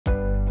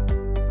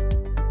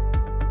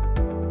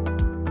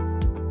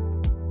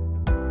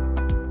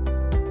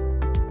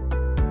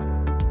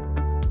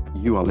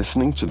You are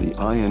listening to the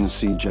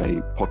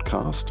INCJ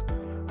podcast,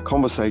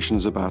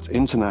 Conversations about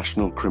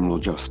International Criminal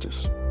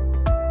Justice.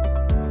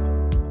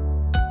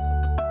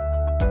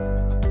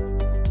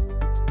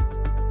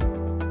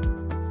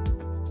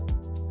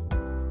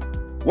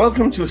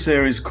 Welcome to a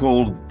series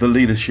called The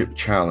Leadership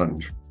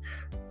Challenge.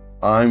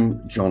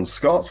 I'm John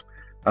Scott,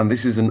 and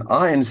this is an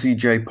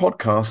INCJ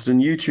podcast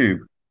and YouTube.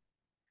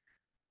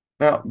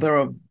 Now, there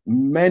are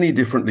many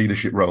different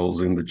leadership roles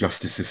in the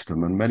justice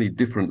system and many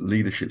different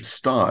leadership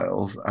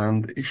styles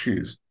and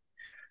issues.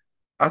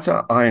 At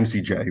our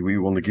INCJ, we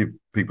want to give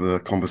people a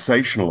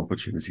conversational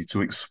opportunity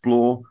to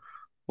explore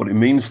what it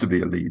means to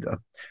be a leader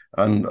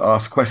and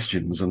ask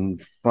questions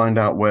and find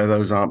out where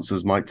those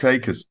answers might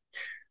take us.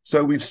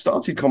 So we've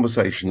started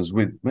conversations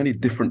with many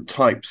different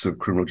types of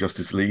criminal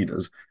justice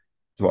leaders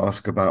to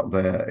ask about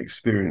their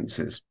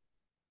experiences.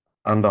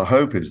 And our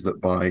hope is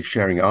that by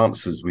sharing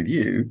answers with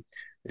you,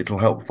 it'll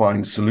help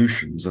find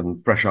solutions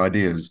and fresh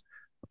ideas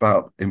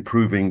about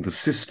improving the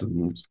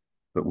systems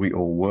that we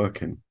all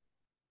work in.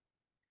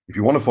 If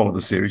you want to follow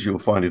the series, you'll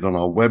find it on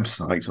our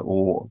website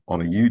or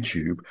on a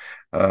YouTube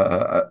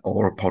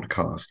or a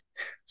podcast.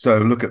 So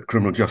look at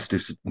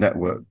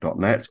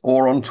criminaljusticenetwork.net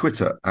or on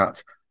Twitter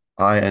at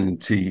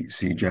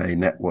INTCJ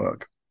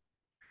Network.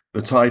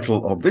 The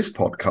title of this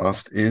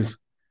podcast is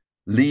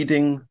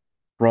Leading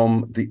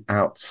from the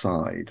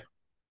Outside.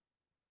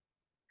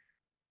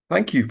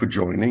 Thank you for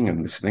joining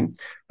and listening.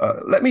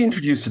 Let me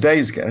introduce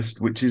today's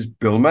guest, which is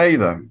Bill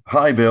Mather.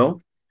 Hi,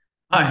 Bill.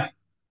 Hi.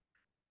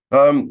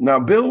 Now,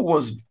 Bill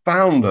was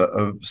founder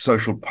of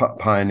Social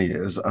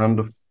Pioneers and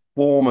a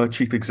former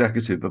chief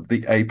executive of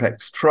the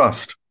Apex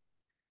Trust.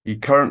 He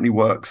currently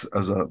works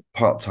as a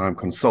part-time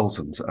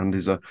consultant and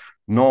is a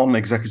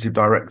non-executive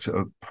director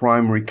of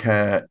Primary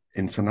Care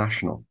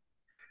International.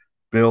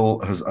 Bill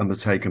has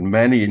undertaken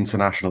many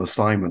international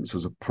assignments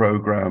as a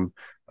program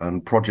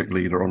and project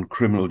leader on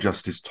criminal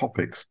justice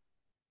topics,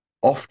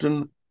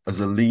 often as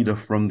a leader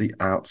from the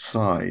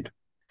outside.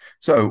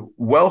 So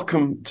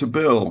welcome to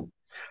Bill.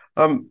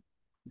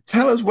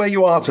 Tell us where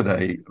you are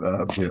today,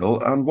 Bill,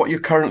 and what you're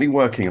currently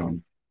working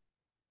on.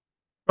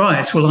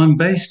 Right. Well, I'm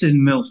based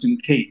in Milton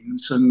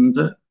Keynes, and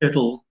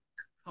it'll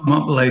come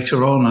up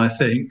later on, I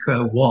think,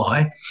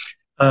 why.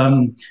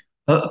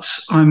 But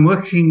I'm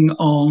working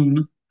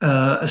on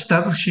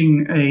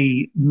establishing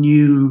a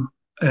new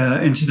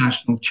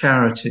international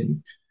charity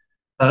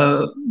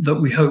that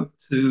we hope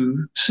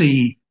to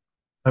see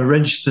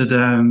registered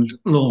and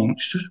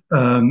launched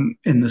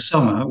in the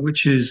summer,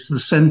 which is the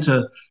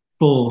Centre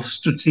for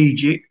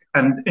Strategic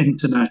and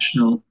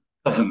International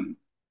Governance.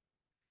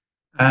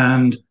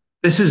 And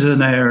this is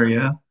an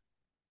area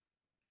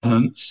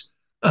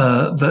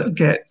that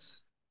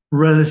gets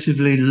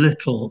relatively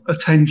little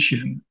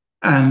attention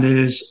and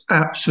is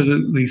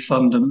absolutely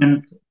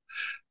fundamental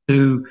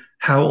to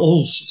how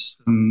all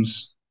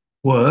systems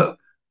work,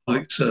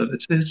 public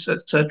services,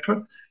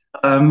 etc.,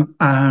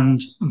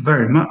 and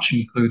very much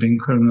including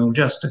criminal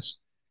justice.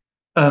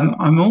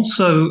 I'm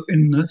also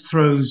in the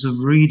throes of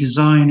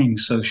redesigning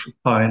Social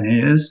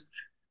Pioneers,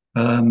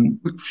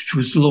 which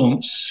was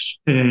launched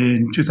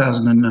in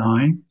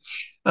 2009,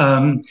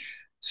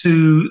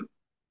 to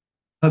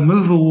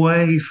move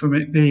away from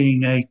it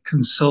being a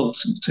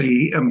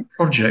consultancy and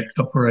project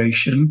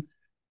operation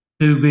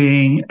to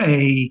being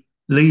a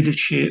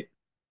leadership,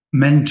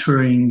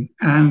 mentoring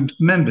and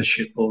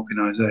membership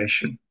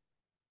organisation,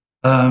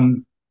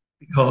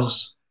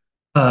 because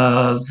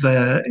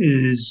there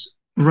is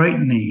great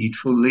need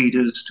for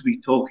leaders to be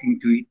talking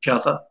to each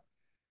other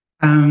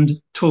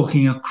and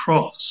talking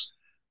across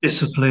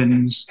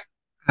disciplines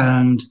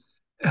and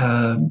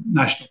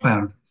national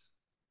boundaries.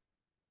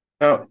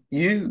 Now,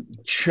 you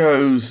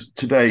chose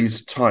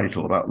today's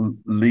title about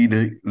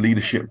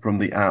leadership from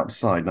the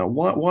outside. Now,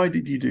 why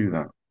did you do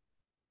that?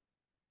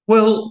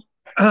 Well,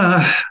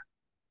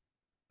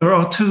 there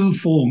are two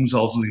forms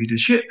of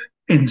leadership,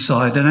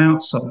 inside and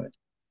outside.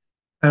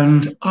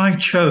 And I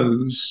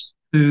chose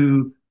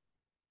to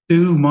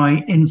do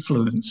my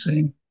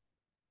influencing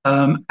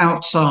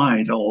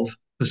outside of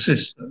the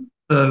system.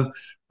 So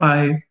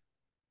I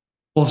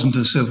wasn't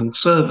a civil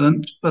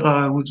servant, but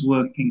I was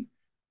working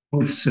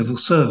with civil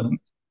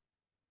servants.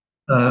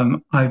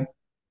 I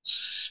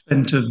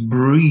spent a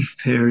brief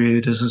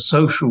period as a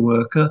social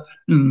worker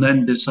and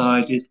then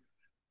decided,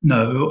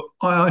 no,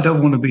 I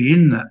don't want to be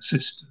in that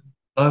system.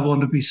 I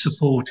want to be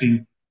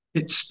supporting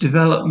its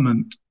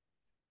development.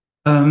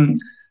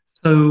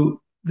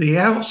 So the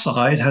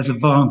outside has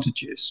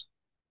advantages.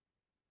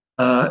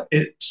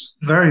 It's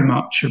very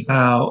much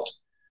about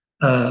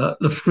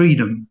the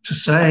freedom to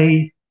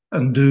say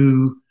and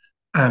do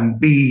and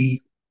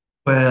be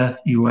where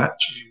you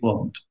actually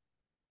want.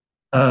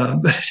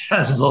 But it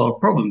has a lot of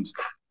problems,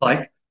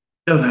 like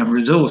you don't have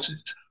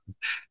resources,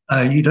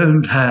 you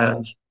don't have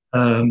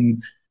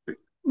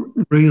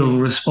real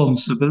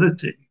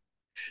responsibility,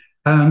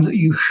 and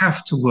you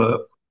have to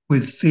work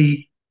with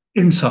the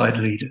inside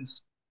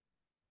leaders.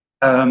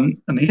 And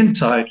the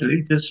inside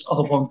leaders are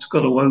the ones who've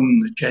got to own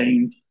the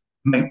change,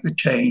 make the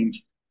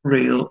change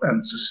real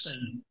and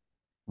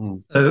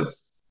sustainable. So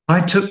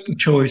I took the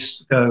choice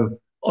to go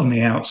on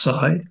the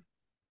outside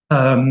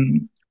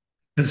um,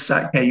 because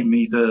that gave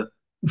me the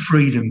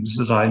freedoms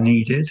that I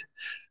needed.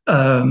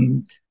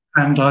 Um,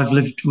 and I've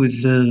lived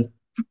with the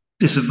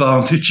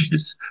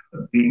disadvantages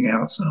of being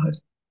outside.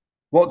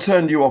 What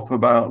turned you off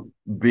about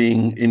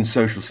being in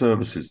social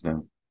services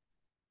then?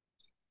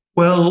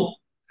 Well,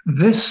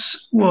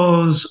 this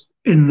was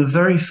in the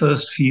very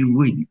first few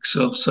weeks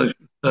of social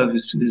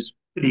services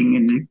being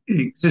in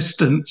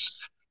existence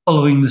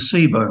following the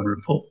Seaborn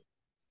report.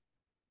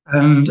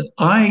 And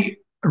I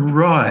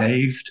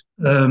arrived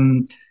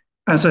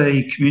as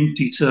a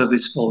community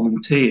service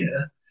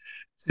volunteer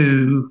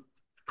to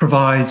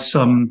provide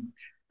some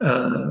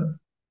uh,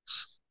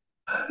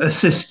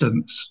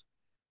 assistance.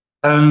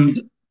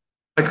 And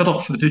I got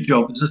offered a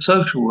job as a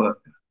social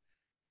worker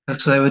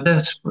because they were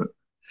desperate.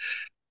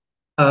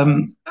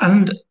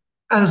 And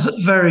as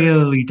very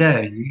early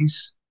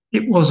days,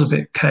 it was a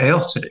bit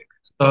chaotic.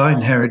 So I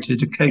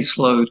inherited a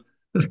caseload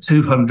of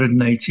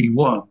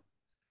 281,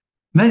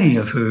 many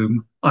of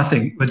whom I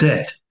think were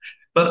dead.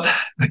 But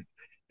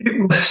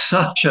it was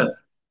such a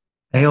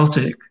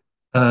chaotic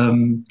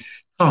um,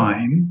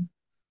 time.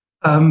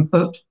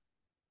 But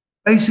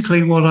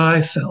basically, what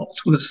I felt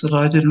was that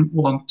I didn't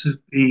want to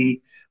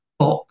be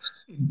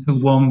boxed into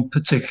one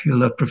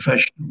particular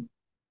professional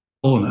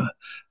corner.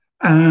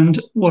 And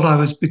what I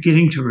was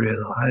beginning to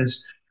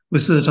realize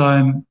was that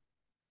I'm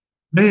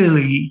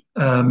really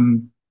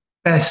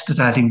best at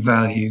adding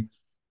value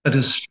at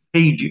a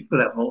strategic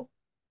level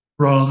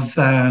rather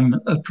than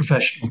a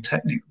professional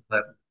technical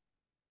level.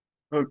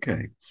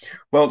 Okay.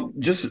 Well,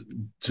 just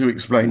to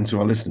explain to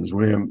our listeners,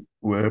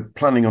 we're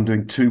planning on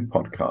doing two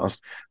podcasts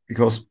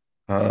because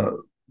uh,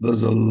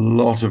 there's a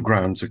lot of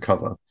ground to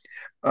cover.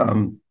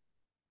 Um,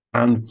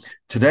 and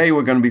today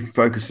we're going to be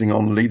focusing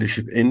on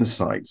leadership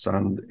insights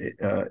and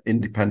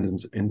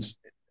independent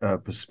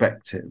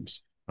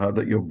perspectives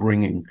that you're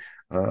bringing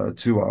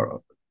to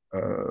our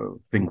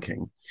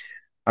thinking.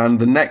 And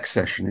the next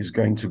session is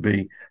going to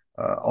be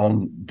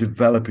on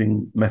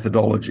developing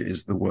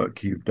methodologies, the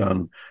work you've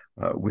done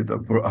with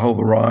a whole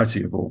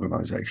variety of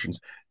organizations.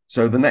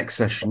 So the next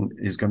session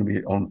is going to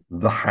be on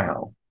the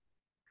how.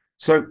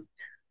 So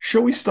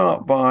shall we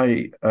start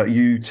by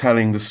you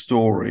telling the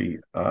story?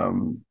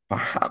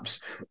 Perhaps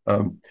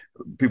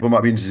people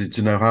might be interested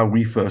to know how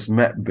we first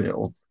met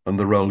Bill and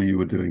the role you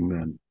were doing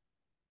then.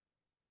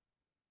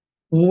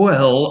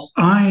 Well,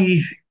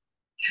 I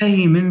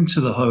came into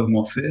the Home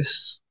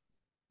Office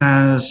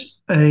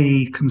as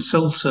a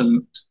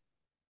consultant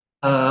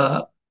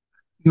uh,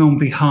 on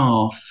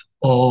behalf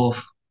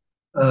of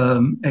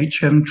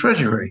HM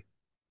Treasury,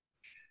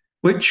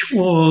 which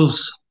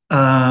was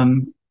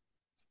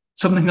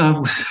something I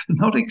was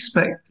not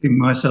expecting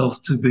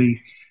myself to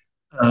be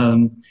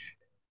um,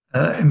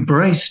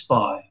 embraced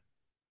by.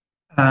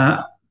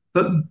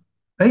 But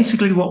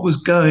basically, what was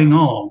going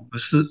on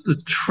was that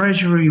the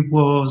Treasury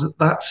was at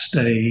that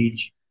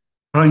stage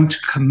trying to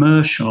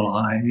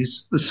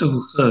commercialize the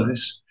civil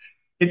service.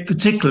 It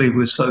particularly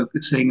was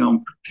focusing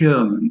on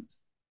procurement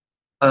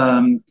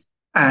um,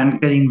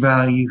 and getting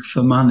value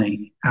for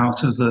money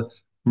out of the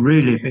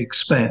really big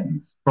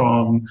spend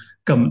from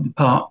government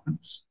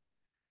departments.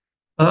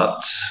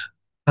 But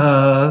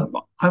uh,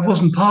 I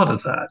wasn't part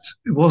of that.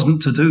 It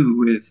wasn't to do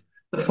with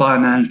the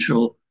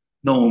financial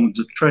norms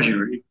of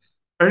Treasury.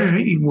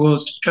 Treasury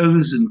was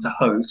chosen to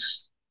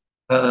host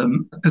a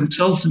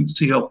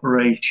consultancy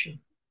operation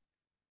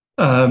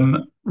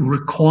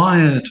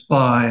required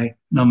by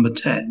Number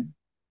 10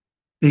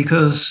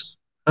 because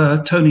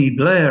Tony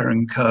Blair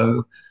and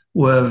co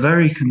were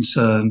very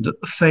concerned at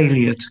the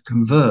failure to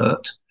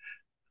convert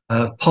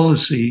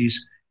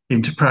policies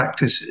into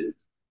practices.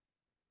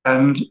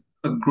 And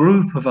a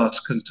group of us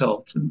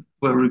consultants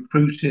were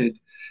recruited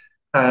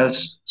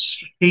as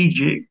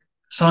strategic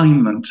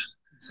assignment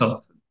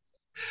consultants.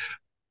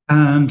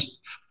 And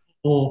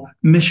for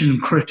mission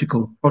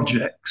critical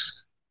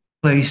projects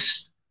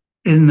placed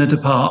in the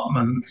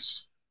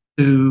departments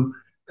to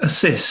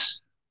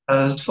assist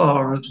as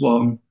far as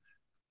one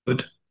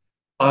could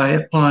by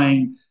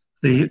applying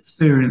the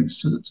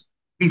experience that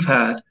we've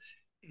had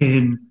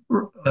in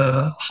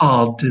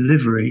hard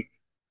delivery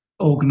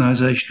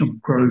organizational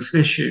growth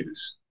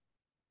issues.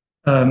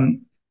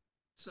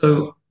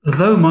 So,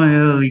 although my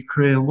early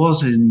career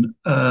was in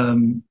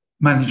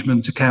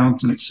management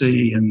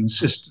accountancy and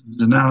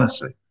systems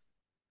analysis,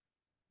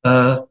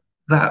 uh,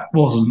 that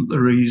wasn't the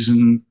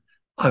reason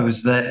I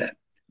was there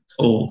at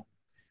all.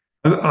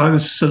 I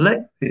was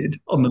selected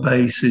on the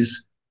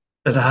basis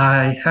that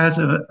I had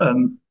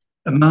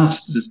a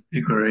master's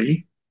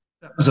degree.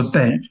 That was a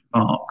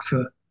benchmark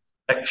for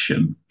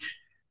selection.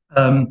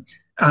 Um,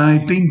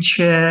 I'd been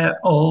chair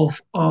of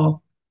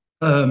our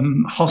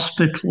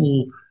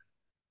hospital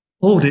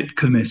audit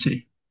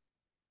committee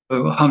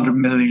for 100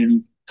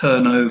 million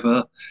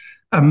turnover.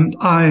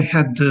 I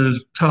had the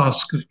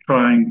task of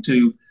trying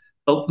to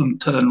help them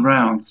turn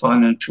around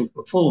financial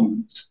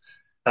performance,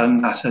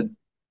 and that had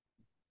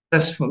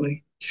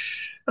successfully.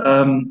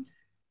 Um,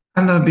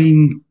 and I've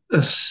been a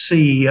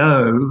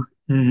CEO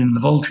in the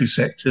voluntary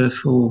sector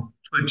for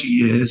 20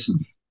 years,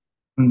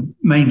 and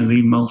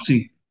mainly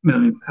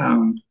multi-million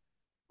pound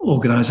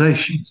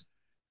organisations.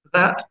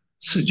 That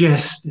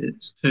suggested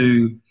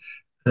to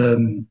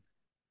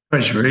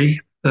Treasury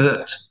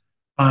that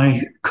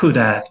I could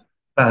add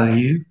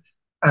value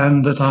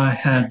and that I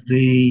had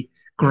the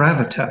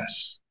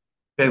gravitas to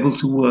be able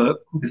to work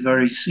with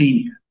very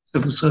senior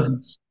civil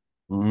servants.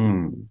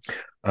 Mm.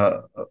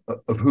 Uh,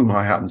 of whom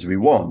I happen to be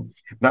one.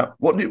 Now,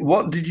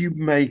 what did you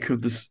make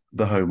of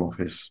the Home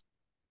Office?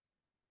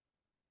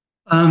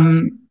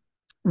 Um,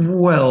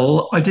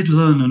 well, I did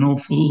learn an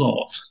awful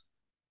lot.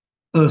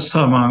 First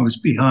time I was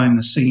behind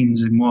the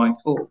scenes in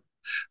Whitehall.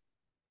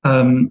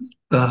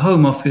 The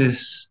Home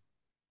Office,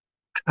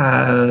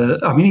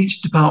 I mean,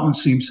 each department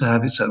seems to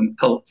have its own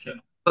culture,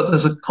 but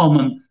there's a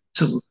common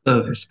civil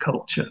service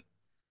culture.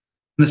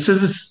 And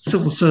the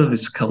civil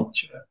service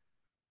culture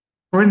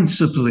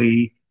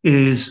principally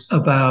is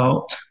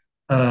about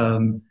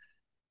um,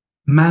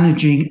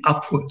 managing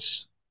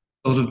upwards,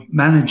 sort of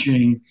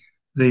managing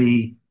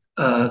the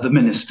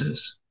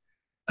ministers,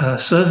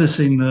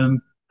 servicing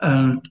them,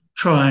 and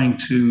trying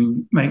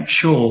to make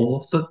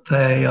sure that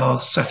they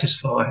are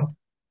satisfied.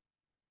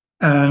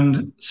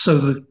 And so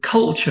the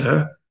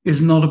culture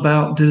is not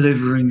about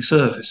delivering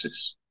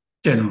services,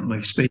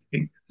 generally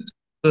speaking, to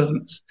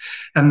servants.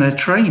 And their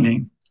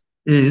training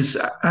is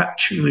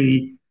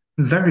actually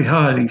very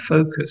highly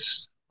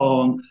focused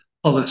on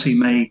policy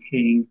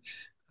making,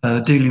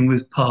 dealing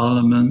with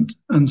Parliament,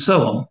 and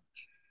so on.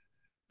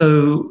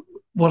 So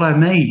what I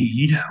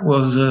made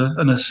was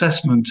an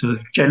assessment of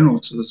general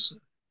sort of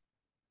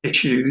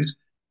issues,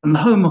 and the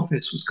Home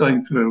Office was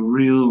going through a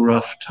real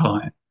rough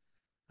time.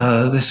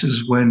 This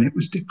is when it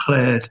was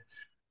declared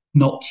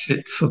not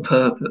fit for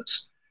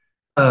purpose.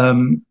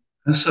 Um,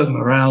 so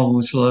morale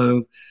was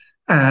low,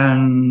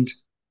 and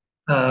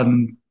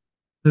um,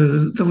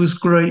 there was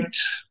great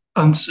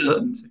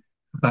uncertainty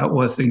about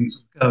where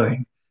things were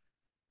going.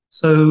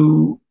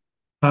 So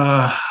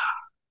uh,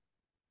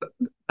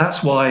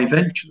 that's why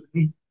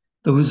eventually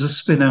there was a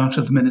spin out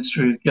of the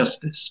Ministry of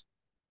Justice.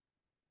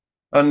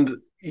 And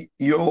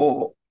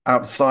your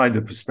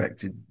outsider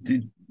perspective,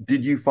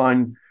 did you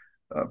find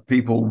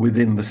people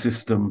within the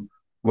system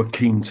were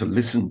keen to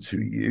listen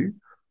to you,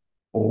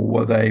 or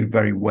were they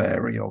very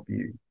wary of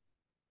you?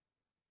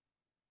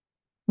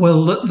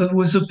 Well, there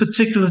was a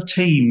particular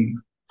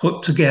team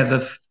put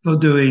together for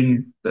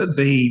doing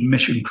the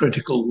mission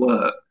critical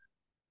work.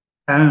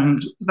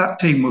 And that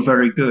team were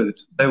very good.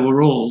 They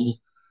were all,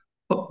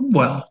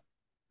 well,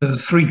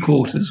 three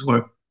quarters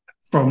were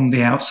from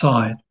the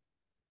outside.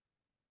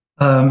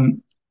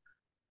 Um,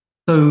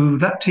 so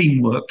that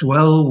team worked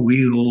well.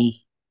 We all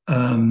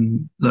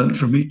learned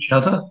from each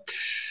other.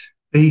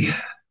 The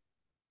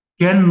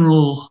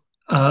general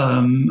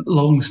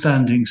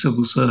long-standing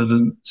civil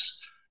servants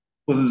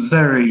were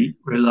very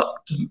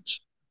reluctant,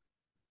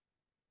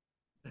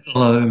 let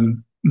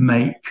alone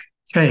make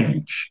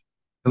change.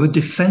 They were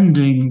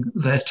defending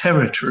their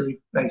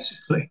territory,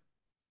 basically,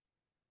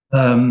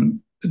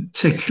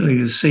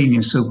 particularly the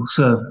senior civil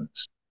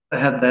servants. They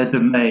had their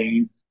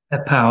domain,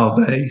 their power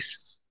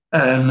base,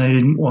 and they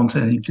didn't want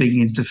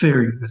anything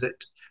interfering with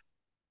it.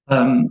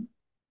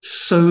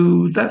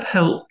 So that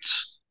helped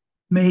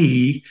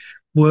me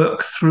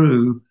work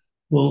through,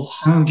 well,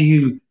 how do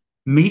you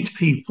meet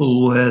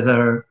people where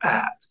they're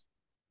at,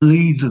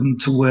 lead them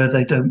to where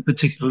they don't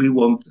particularly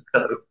want to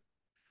go?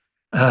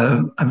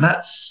 And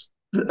that's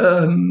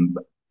um,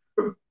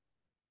 a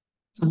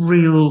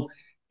real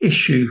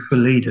issue for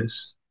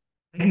leaders.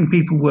 Taking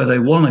people where they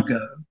want to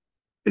go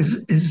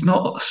is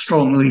not a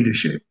strong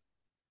leadership.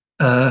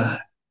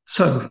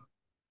 So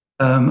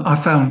I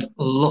found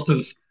a lot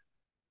of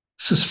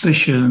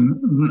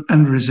suspicion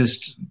and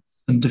resistance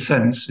and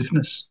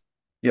defensiveness.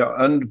 Yeah,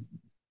 and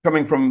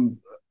coming from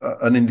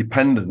an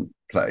independent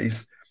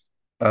place,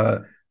 uh,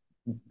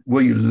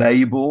 were you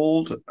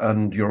labelled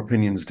and your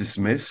opinions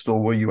dismissed,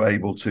 or were you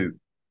able to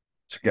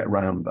get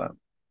around that?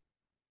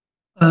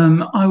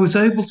 I was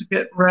able to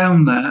get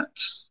around that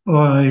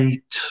by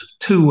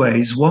two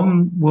ways.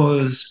 One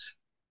was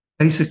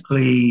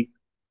basically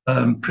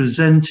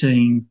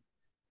presenting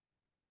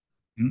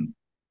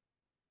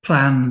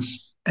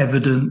plans,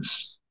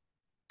 evidence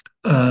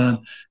uh,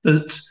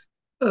 that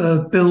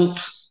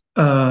built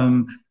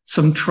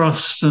some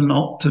trust and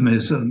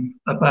optimism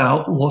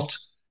about what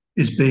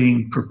is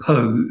being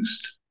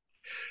proposed.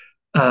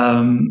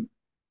 Um,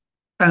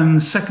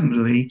 and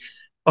secondly,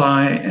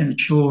 by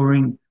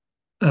ensuring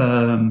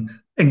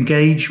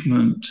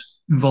engagement,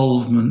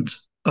 involvement,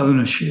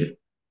 ownership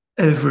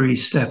every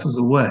step of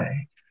the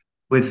way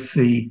with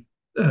the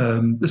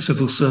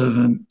civil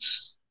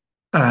servants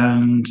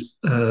and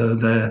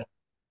their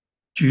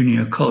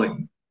junior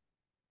colleague.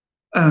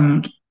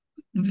 And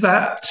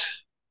that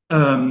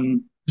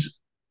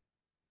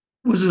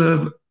was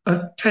a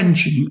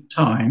tension at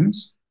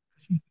times.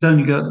 You could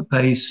only go at the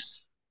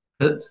pace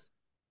that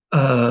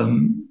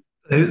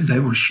they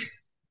were shared.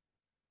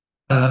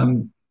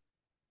 Um,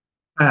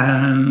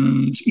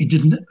 and you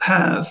didn't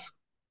have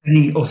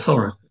any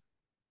authority.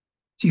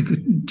 So you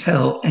couldn't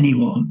tell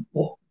anyone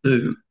what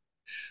to do.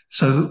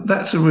 So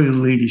that's a real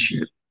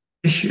leadership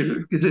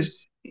issue because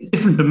it's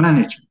different to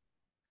management.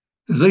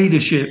 The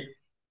leadership,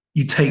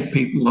 you take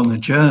people on a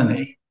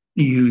journey,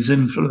 you use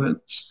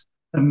influence,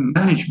 and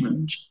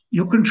management,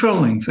 you're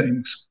controlling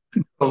things,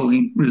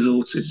 controlling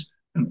resources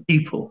and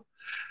people.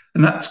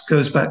 And that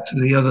goes back to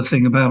the other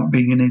thing about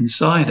being an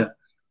insider.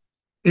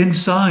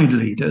 Inside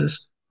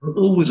leaders are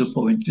always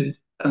appointed,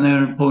 and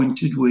they're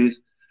appointed with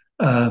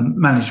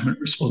management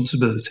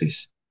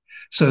responsibilities.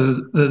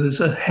 So there's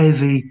a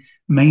heavy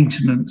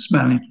maintenance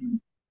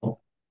management,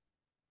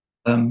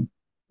 um,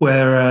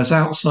 whereas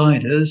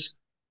outsiders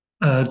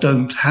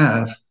don't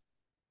have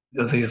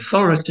the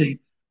authority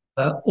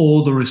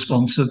or the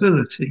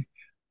responsibility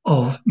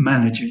of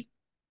managing.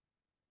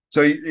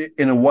 So,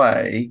 in a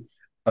way,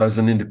 as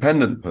an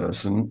independent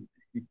person,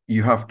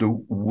 you have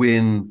to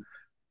win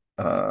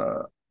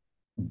uh,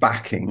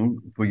 backing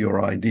for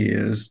your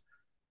ideas.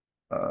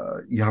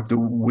 You have to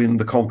win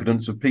the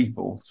confidence of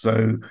people.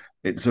 So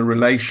it's a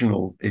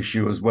relational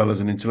issue as well as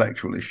an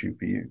intellectual issue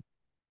for you.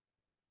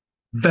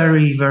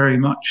 Very, very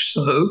much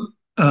so.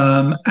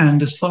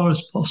 And as far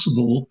as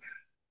possible,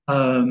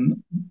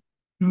 um,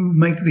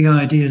 make the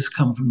ideas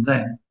come from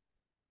them.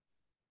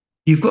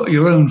 You've got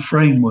your own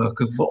framework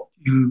of what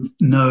you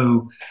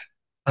know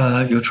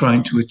you're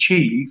trying to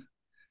achieve,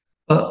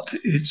 but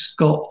it's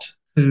got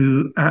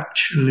to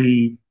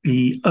actually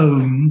be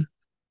owned,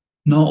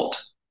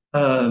 not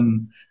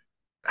um,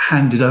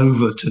 handed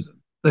over to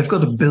them. They've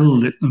got to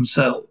build it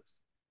themselves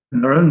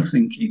in their own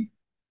thinking.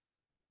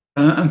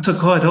 And so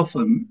quite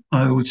often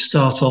I would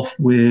start off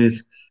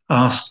with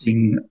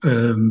asking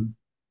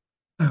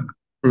a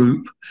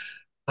group,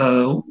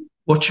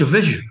 what's your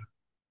vision?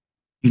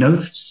 You know,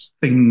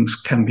 things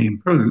can be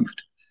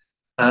improved.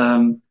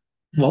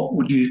 What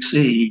would you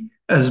see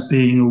as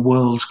being a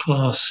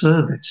world-class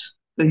service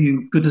that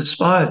you could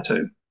aspire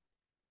to?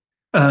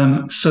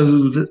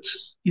 So that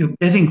you're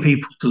getting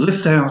people to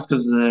lift out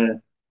of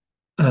their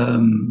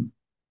um,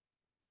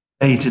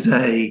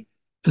 day-to-day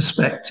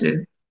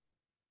perspective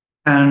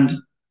and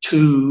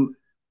to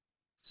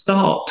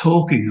start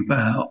talking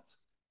about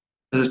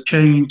the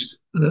change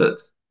that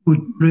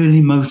would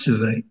really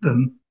motivate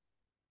them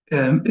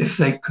if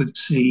they could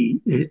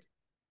see it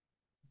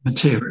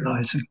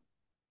materializing.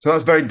 So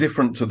that's very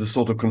different to the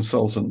sort of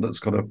consultant that's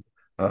got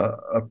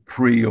a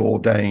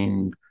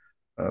preordained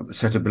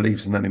set of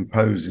beliefs and then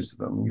imposes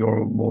them.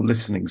 You're a more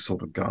listening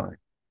sort of guy.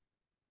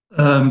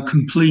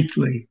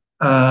 Completely.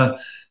 I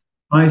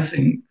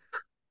think,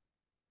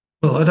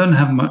 well, I don't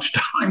have much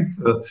time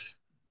for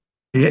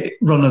the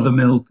run of the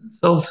mill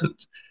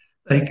consultants.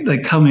 They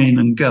come in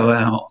and go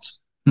out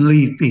and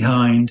leave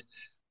behind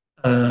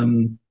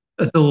a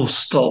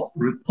doorstop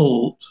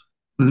report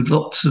with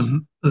lots of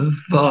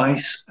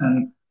advice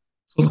and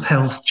sort of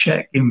health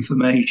check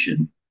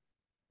information.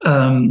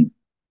 Um,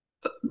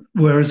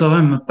 Whereas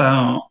I'm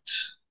about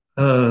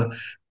uh,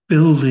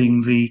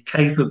 building the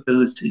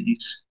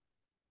capabilities,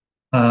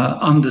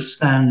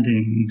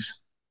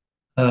 understandings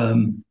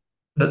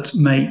that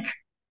make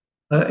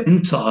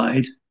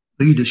inside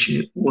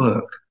leadership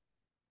work.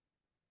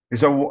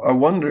 So I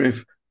wonder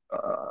if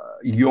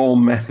your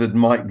method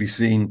might be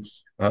seen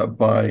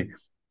by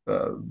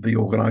the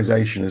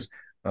organization as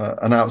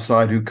an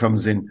outside who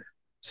comes in,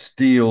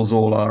 steals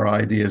all our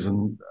ideas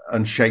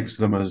and shapes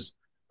them as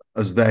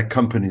their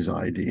company's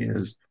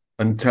ideas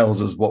and tells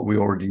us what we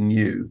already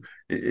knew.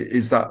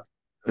 Is that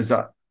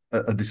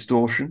a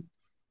distortion?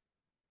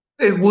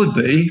 It would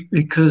be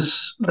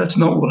because that's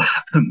not what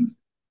happened.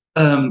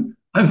 I'm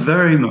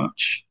very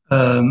much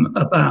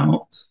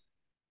about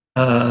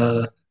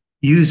uh,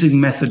 using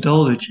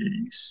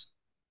methodologies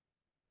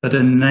that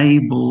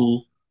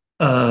enable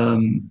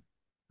um,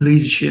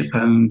 leadership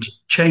and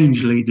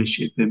change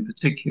leadership in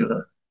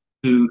particular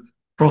to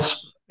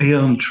prosper, be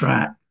on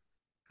track,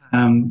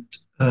 and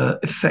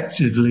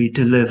effectively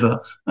deliver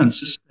and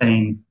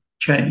sustain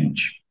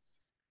change.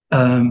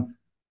 Um,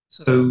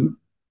 so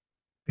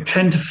I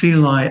tend to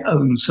feel I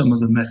own some of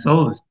the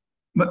methods,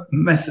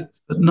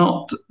 but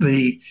not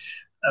the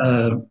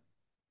uh,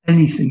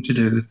 anything to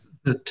do with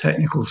the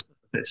technical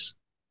service.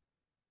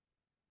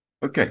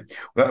 Okay,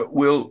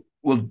 we'll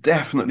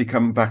definitely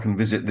come back and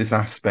visit this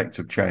aspect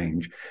of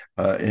change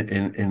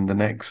in the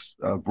next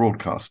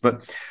broadcast.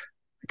 But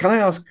can I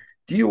ask,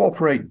 do you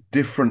operate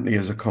differently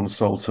as a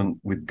consultant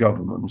with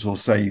government, or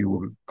say you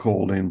were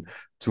called in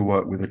to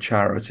work with a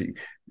charity?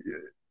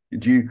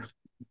 Do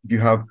you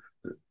have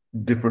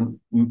different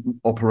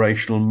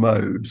operational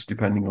modes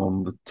depending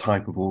on the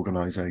type of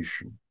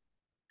organization?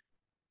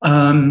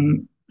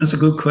 That's a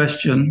good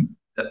question.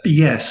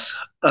 Yes,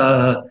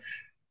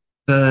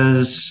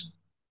 there's.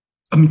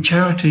 I mean,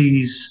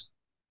 charities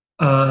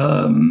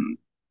are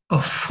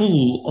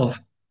full of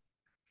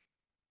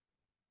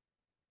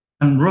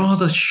and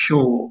rather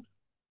short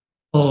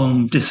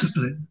on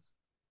discipline.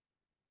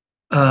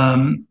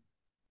 Um,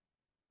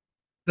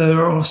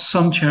 there are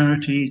some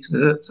charities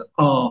that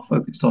are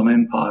focused on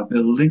empire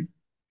building,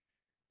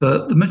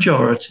 but the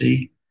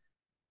majority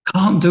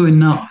can't do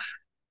enough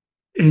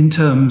in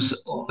terms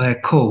of their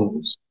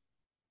cause.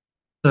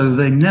 So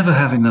they never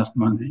have enough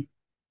money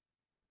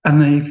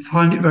and they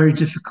find it very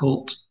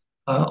difficult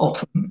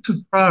often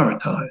to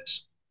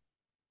prioritize,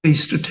 be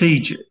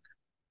strategic.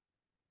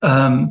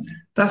 Um,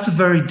 that's a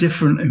very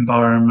different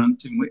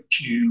environment in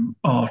which you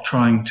are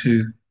trying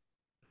to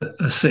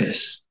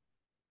assist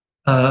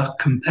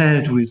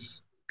compared with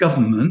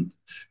government,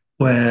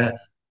 where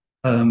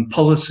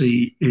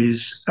policy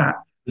is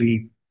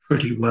actually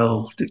pretty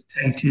well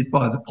dictated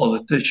by the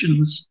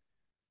politicians.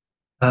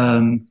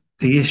 The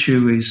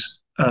issue is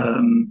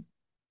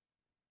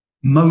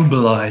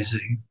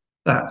mobilizing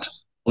that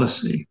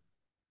policy.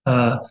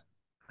 Uh,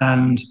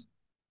 and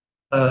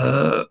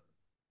uh,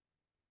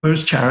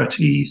 whereas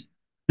charities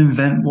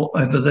invent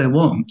whatever they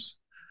want,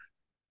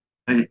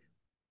 they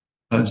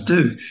sometimes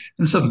do.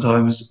 And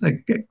sometimes they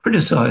get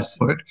criticized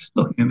for it,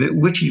 looking a bit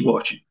witchy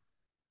washy.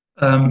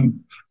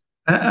 Um,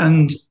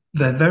 and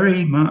they're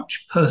very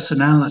much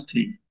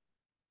personality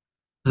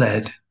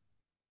led.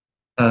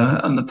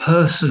 And the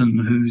person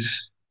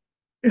who's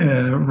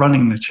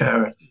running the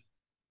charity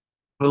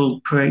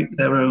will create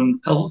their own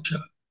culture.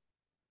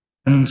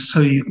 And so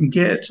you can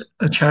get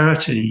a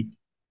charity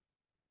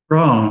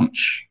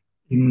branch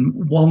in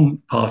one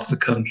part of the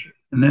country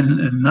and then in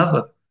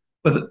another,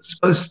 but it's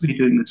supposed to be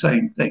doing the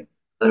same thing.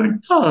 They're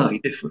entirely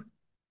different.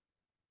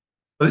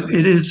 But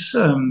it is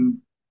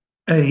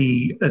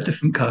a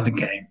different kind of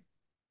game.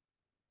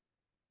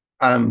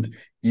 And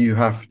you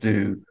have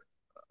to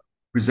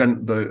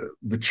present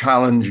the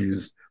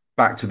challenges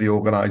back to the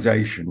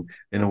organization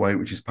in a way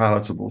which is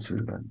palatable to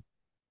them.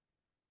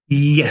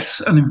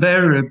 Yes, and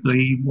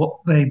invariably, what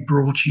they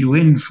brought you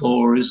in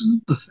for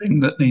isn't the thing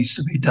that needs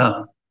to be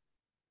done.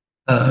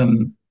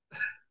 Um,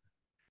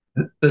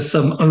 there's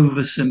some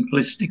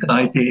oversimplistic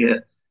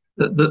idea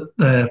that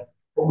their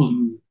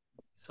problem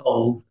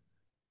solved.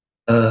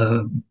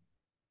 Um,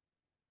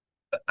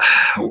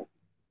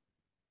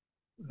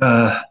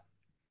 uh,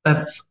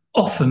 they're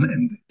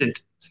often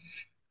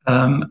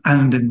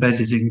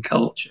embedded in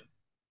culture.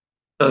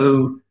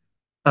 So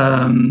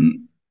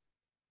um,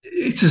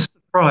 it's a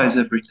surprise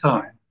every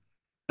time.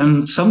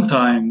 And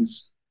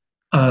sometimes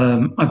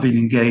I've been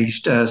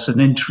engaged as an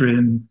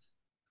interim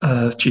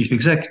chief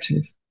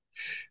executive,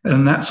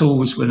 and that's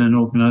always when an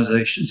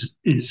organization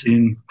is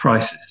in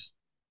crisis.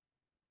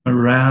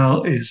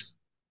 Morale is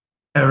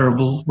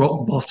terrible,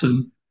 rock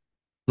bottom.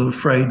 They're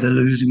afraid they're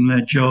losing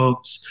their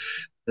jobs.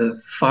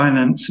 The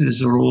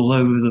finances are all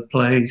over the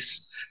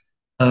place,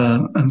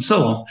 and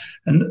so on.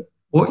 And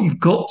what you've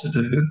got to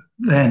do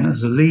then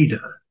as a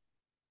leader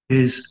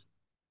is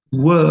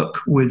work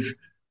with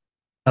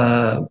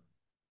uh,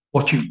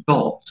 what you've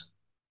got,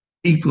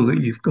 people that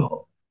you've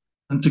got,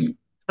 and to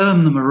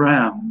turn them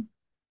around,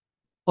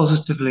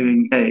 positively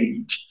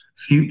engaged,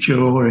 future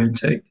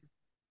orientated,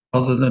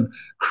 rather than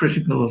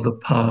critical of the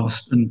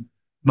past and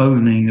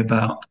moaning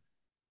about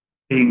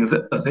being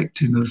a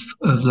victim of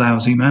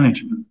lousy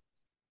management.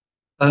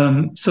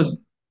 So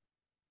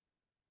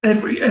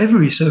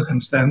every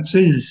circumstance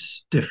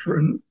is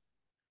different,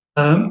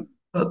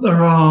 but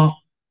there are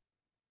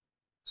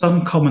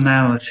some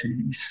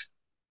commonalities,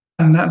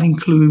 and that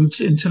includes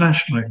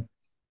internationally.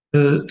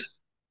 That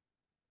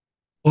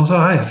what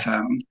I have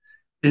found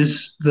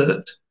is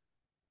that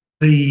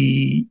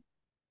the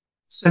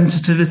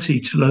sensitivity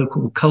to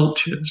local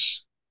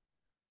cultures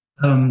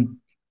um,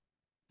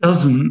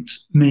 doesn't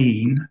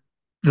mean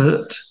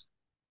that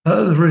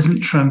there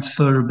isn't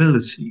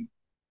transferability.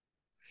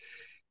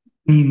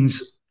 It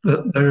means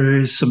that there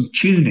is some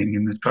tuning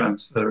in the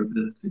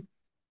transferability.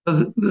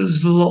 So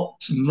there's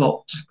lots and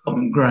lots of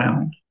common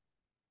ground.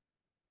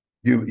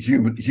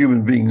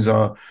 Human beings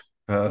are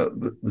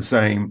the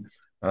same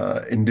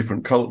in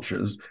different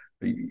cultures.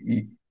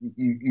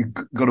 You've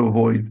got to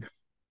avoid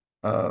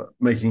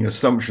making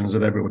assumptions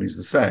that everybody's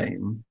the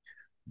same,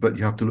 but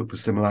you have to look for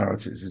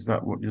similarities. Is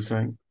that what you're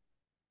saying?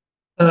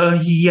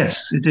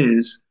 Yes, it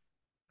is.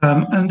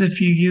 And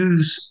if you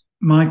use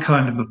my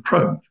kind of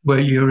approach, where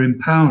you're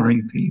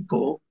empowering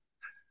people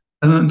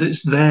and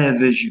it's their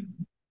vision,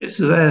 it's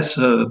their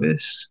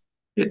service,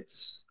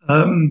 it's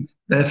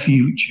their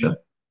future,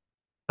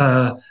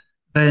 uh,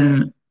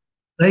 then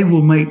they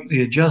will make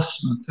the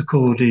adjustment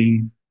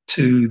according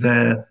to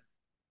their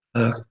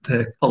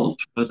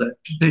culture, their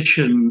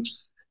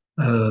traditions,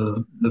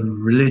 the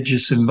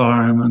religious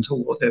environment, or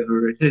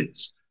whatever it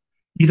is.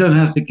 You don't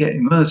have to get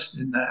immersed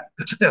in that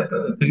because they're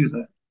going to do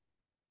that.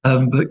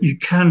 But you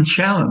can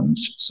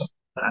challenge some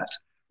of that,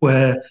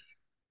 where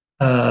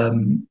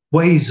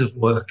ways of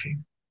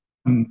working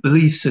and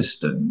belief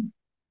systems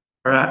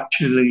are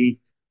actually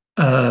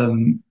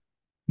um,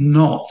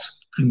 not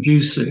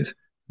conducive to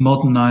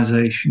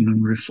modernization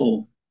and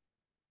reform.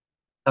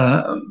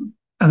 And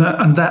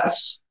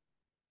that's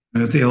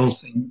the old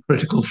thing,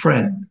 critical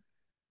friend.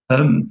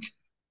 Um,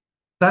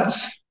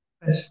 that's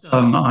best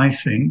done, I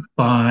think,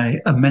 by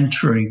a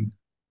mentoring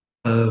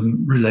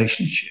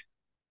relationship.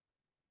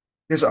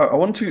 Yes, I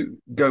want to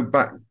go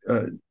back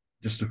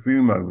just a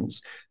few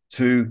moments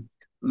to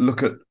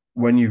look at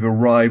when you've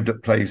arrived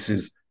at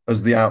places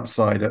as the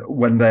outsider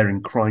when they're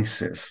in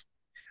crisis.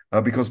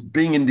 Because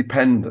being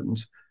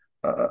independent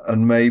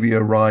and maybe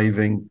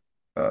arriving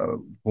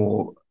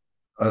for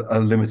a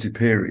limited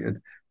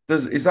period.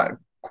 Is that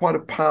quite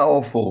a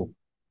powerful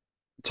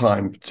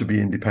time to be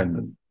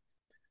independent?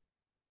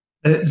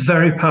 It's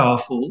very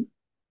powerful.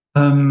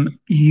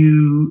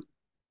 You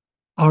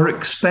are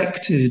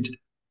expected to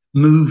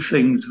move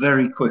things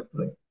very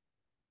quickly.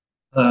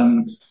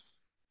 Um,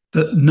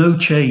 that no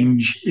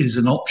change is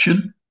an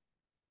option.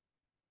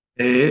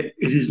 It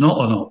is not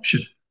an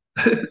option.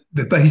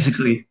 But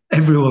basically,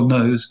 everyone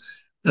knows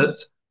that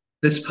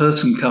this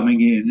person coming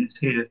in is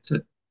here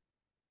to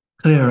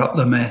clear up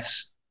the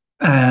mess.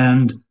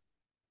 And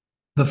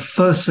the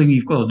first thing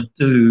you've got to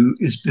do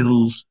is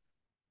build,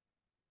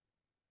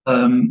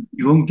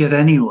 you won't get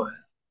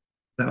anywhere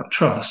without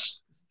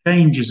trust.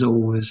 Change is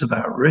always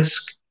about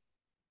risk,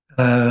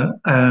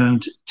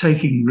 and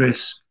taking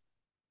risk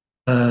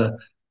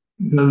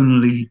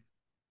only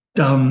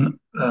done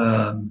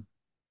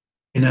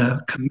in a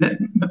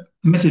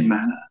committed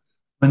manner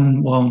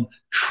when one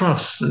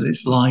trusts that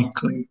it's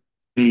likely to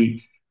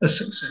be a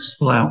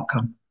successful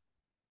outcome.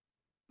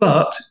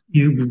 But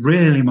you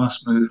really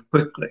must move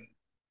quickly.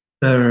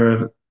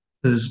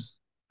 There's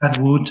bad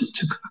wood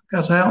to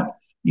cut out.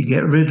 You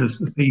get rid of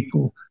the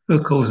people who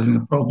are causing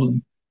the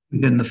problem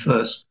within the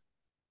first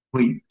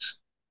weeks.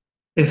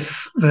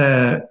 If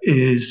there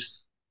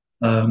is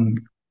um,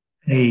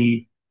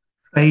 a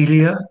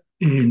failure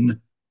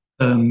in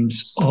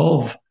terms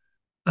of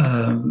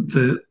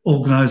the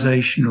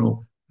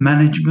organizational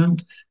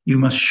management, you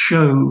must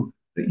show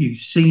that you've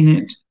seen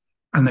it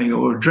and that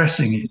you're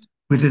addressing it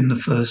within the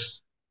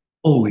first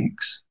 4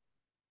 weeks.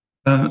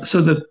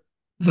 So the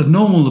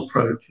normal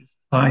approach,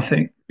 I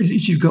think,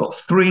 is you've got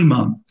 3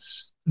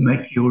 months to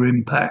make your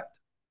impact.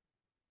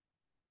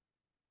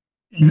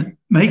 In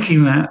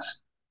making that,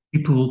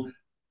 people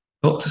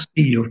got to see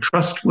you're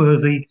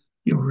trustworthy,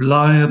 you're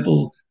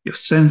reliable, you're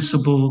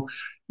sensible,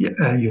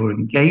 you're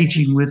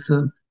engaging with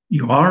them,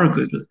 you are a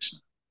good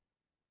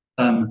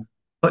listener,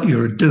 but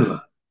you're a doer.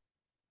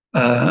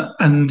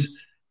 And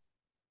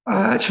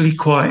I actually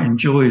quite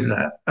enjoy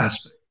that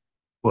aspect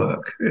of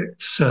work.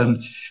 It's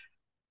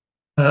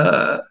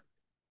uh,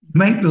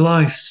 make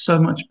life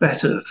so much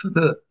better for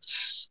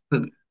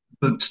the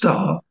good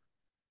staff,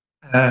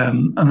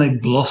 and they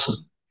blossom.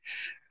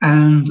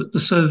 And the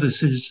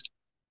services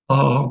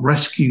are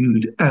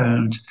rescued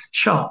and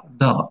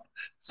sharpened up.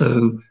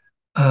 So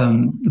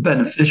the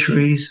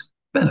beneficiaries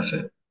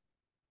benefit.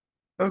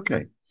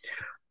 Okay.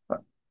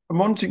 I'm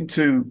wanting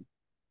to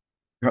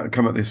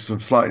come at this from a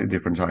slightly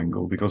different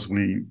angle because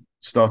we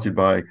started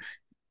by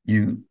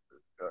you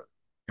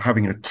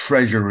having a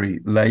treasury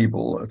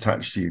label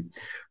attached to you.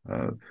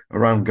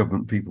 Around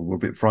government, people were a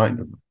bit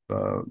frightened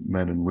of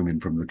men and women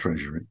from the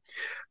treasury.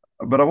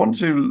 But I want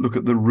to look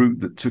at the route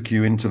that took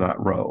you into that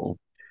role.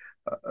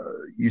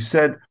 You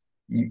said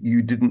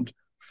you didn't,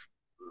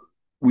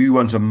 we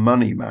weren't a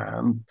money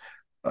man,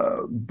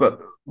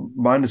 but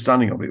my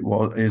understanding of it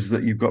is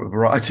that you've got a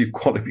variety of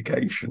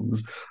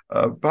qualifications.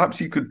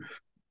 Perhaps you could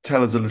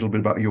tell us a little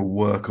bit about your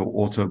work or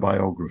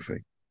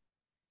autobiography.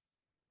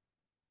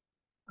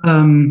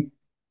 Um,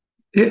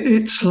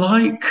 it's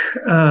like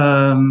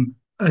a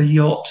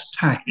yacht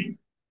tacking.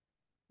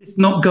 It's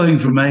not going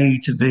from A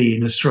to B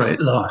in a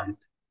straight line.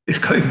 It's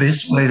going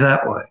this way,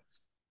 that way.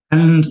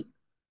 And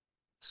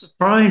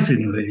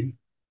surprisingly,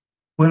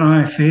 when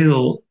I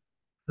feel,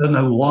 I don't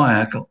know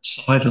why I got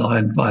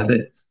sidelined by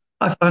this,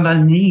 I find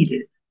I need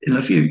it in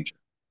the future.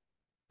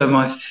 So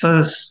my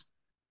first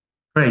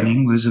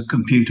training was a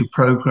computer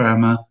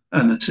programmer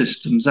and a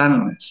systems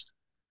analyst.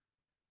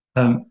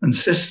 And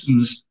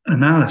systems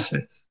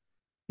analysis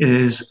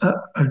is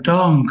a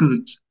darn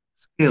good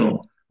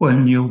skill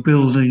when you're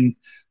building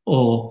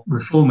or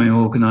reforming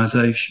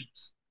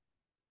organizations.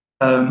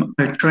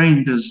 I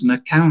trained as an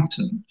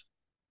accountant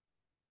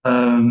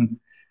um,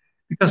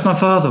 because my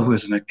father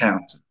was an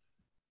accountant,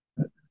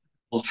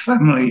 a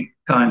family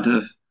kind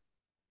of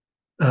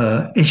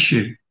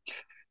issue.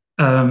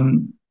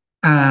 Um,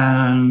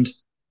 and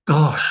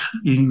gosh,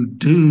 you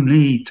do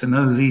need to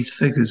know these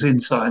figures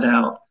inside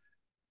out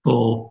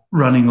for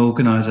running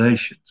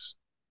organizations.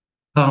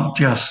 You can't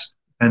just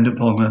depend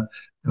upon a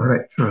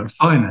director of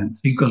finance.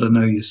 You've got to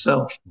know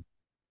yourself.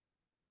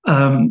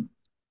 Um,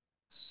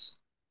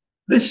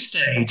 this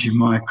stage in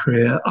my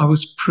career, I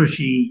was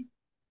pretty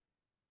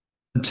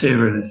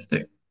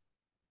materialistic.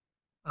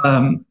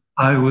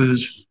 I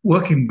was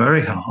working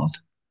very hard.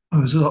 I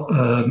was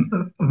a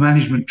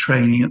management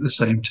training at the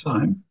same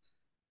time.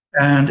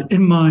 And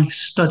in my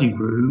study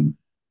room,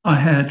 I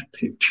had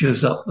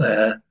pictures up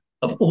there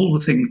of all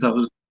the things I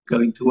was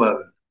going to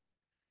own.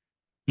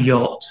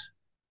 Yacht,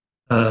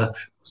 uh,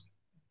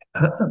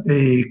 a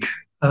big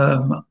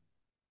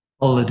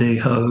holiday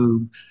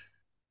home,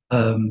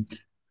 a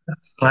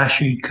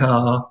flashy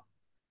car.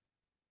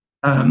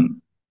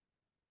 Um,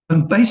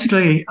 and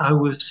basically, I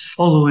was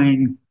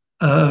following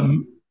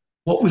um,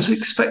 what was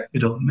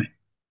expected of me.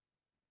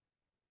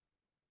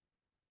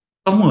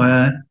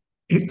 Somewhere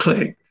it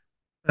clicked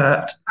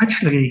that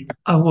actually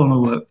I want to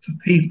work for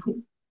people,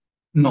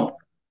 not.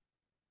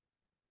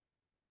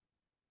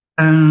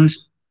 And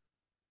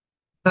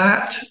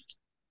That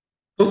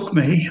took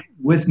me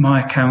with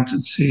my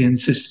accountancy and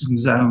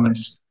systems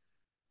analyst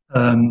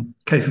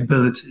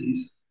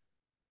capabilities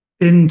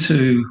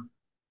into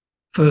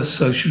first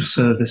social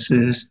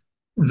services,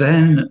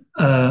 then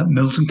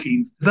Milton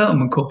Keynes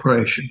Development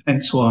Corporation,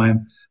 hence why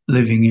I'm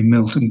living in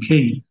Milton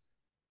Keynes.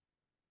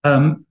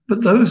 But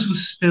those were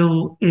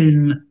still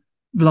in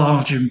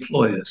large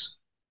employers.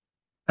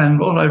 And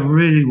what I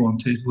really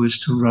wanted was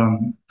to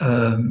run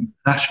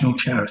national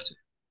charity.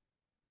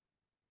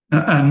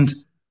 And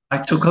I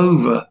took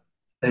over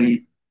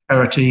a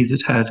charity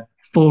that had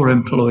 4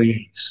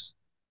 employees,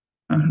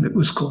 and it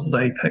was called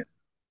APEC.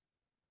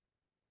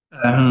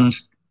 And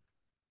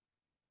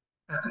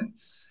at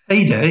its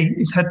heyday,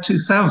 it had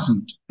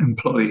 2,000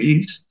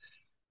 employees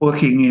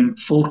working in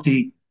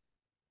 40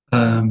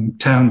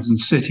 towns and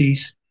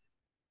cities,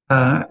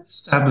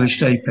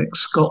 established APEC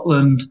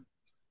Scotland,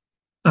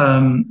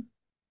 um,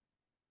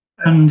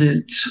 and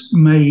it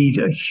made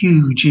a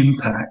huge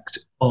impact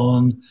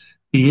on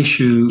the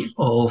issue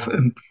of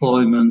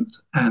employment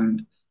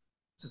and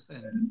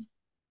defence.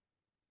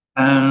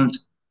 And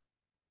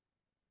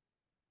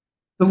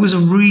there was a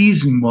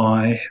reason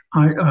why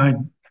I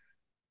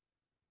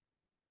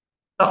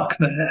stuck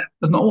there,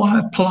 but not why I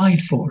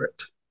applied for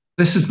it.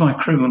 This is my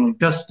criminal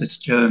justice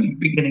journey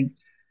beginning.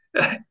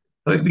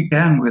 It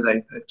began with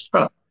Apex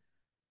Trust.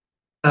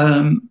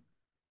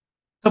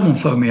 Someone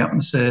phoned me up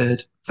and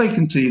said,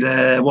 vacancy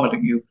there, why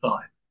don't you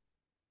apply?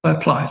 I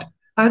applied.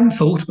 I hadn't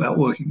thought about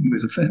working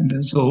with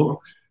offenders or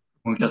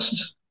criminal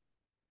justice.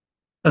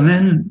 And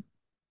then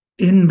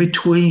in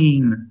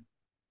between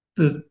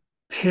the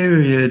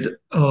period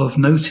of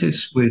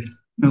notice with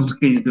Milton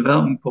Keynes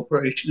Development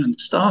Corporation and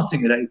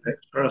starting at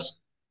Apex Trust,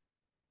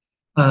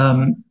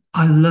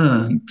 I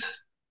learned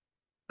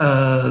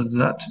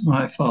that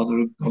my father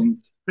had gone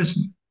to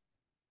prison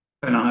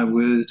when I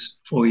was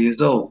 4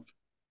 years old.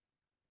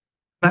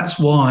 That's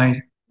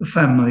why the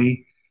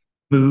family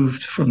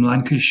moved from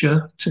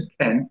Lancashire to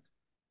Kent,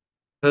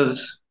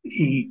 because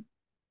he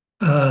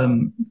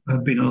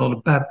had been a lot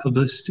of bad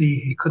publicity.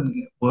 He couldn't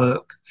get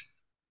work.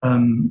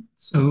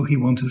 So he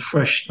wanted a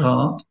fresh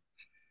start.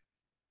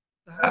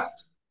 That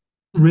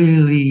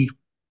really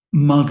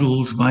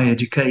muddled my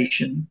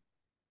education.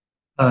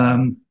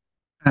 And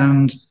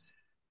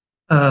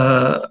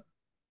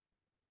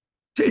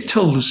it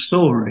told a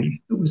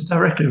story that was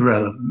directly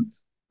relevant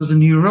to the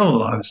new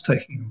role I was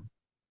taking on.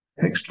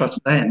 Extrust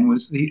then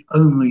was the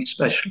only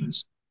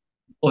specialist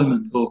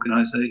employment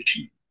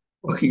organisation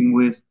working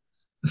with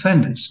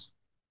offenders.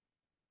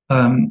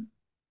 And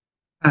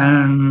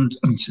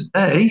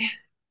today,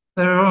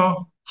 there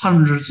are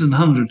hundreds and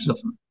hundreds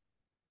of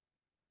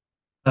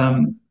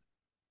them.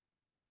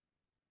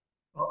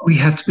 We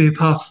had to be a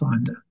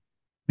pathfinder.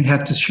 We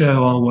had to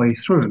show our way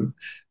through.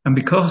 And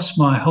because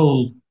my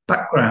whole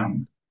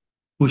background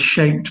was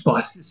shaped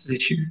by this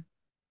issue,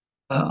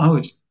 I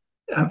was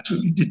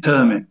absolutely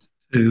determined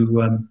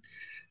to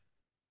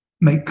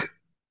make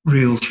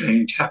real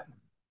change happen.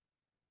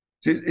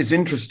 It's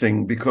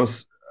interesting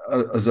because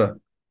as a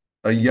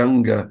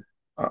younger,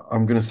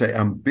 I'm going to say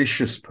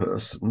ambitious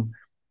person,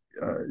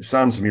 it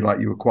sounds to me like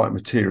you were quite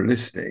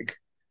materialistic,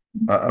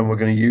 and we're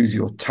going to use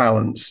your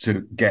talents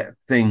to get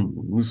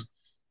things.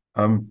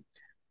 And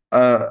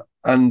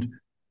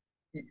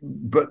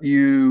but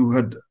you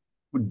had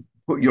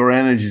put your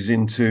energies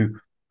into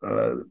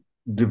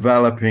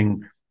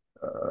developing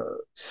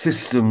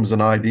systems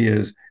and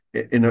ideas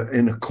in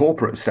a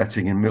corporate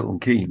setting in Milton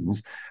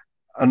Keynes,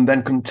 and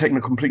then taking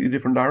a completely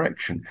different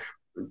direction.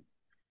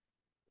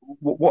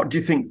 What do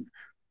you think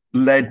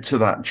led to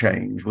that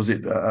change? Was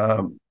it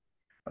an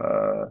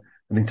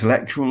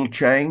intellectual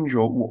change,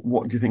 or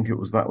what do you think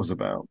that was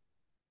about?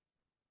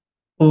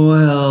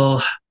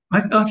 Well,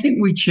 I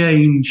think we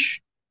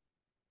change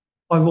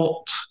by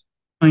what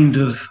kind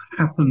of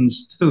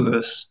happens to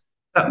us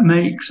that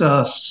makes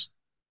us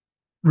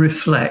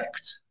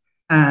reflect.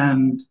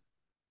 And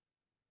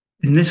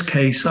in this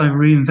case, I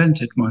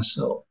reinvented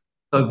myself.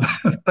 So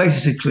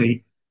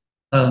basically,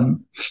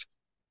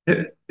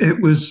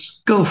 it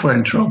was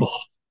girlfriend trouble.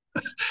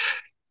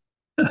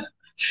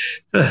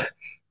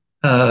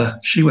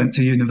 She went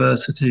to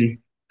university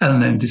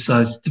and then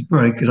decided to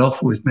break it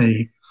off with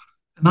me.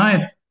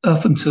 And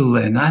up until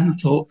then, I hadn't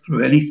thought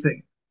through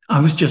anything.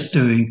 I was just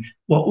doing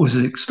what was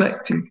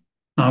expected.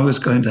 I was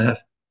going to have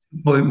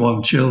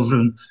 0.1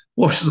 children,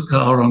 wash the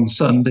car on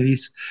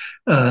Sundays,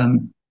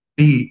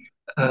 be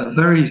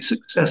very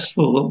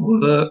successful at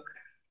work,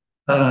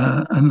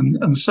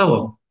 and so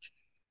on.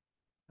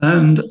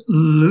 And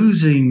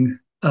losing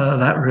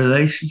that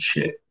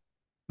relationship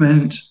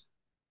meant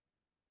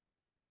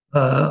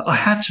I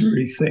had to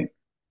rethink,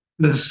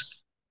 because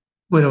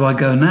where do I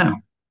go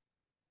now?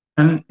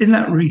 And in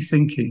that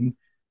rethinking,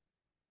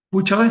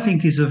 which I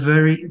think is a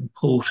very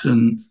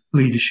important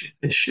leadership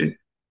issue,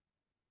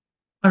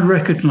 I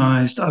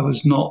recognized I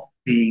was not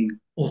being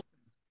authentic.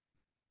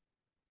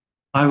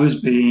 I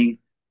was being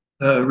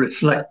a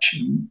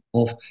reflection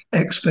of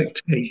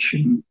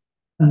expectation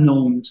and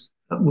norms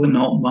that were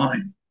not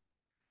mine.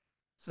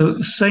 So at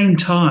the same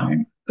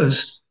time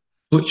as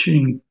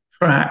switching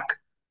track,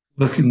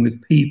 working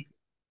with people,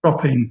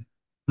 dropping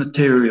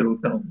material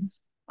goals.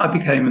 I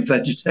became a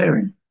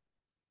vegetarian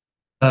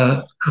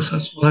because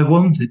that's what I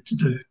wanted to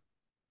do.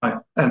 My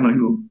family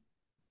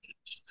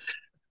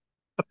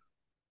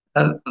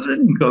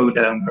didn't go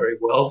down very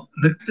well.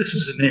 And this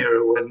was an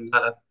era when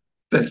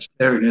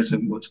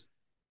vegetarianism was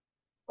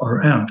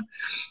around.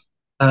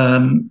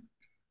 Um,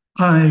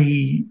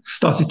 I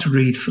started to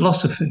read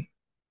philosophy.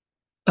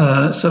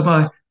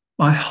 So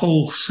my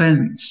whole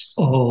sense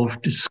of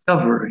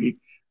discovery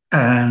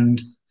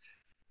and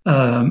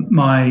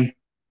my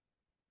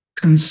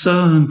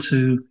concern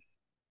to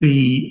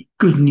be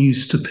good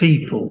news to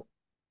people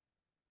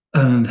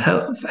and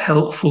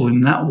helpful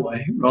in that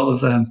way rather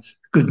than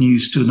good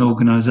news to an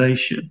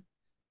organization.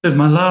 So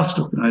my last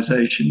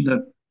organization,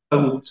 the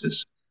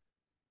Waters,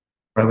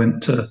 I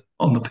went to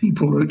on the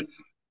people route.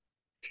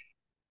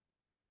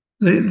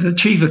 The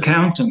chief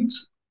accountant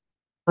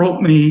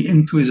brought me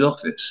into his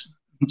office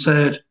and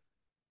said,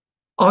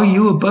 "Are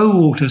you a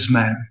Waters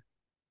man?"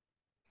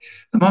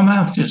 And my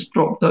mouth just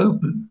dropped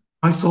open.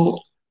 I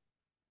thought,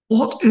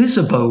 what is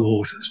a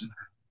Waters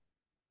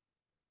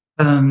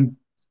man?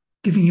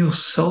 Giving your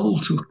soul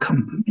to a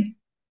company.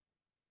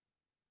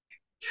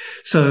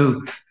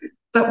 So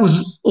that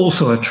was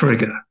also a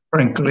trigger,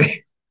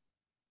 frankly.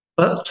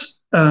 But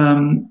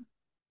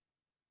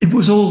it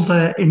was all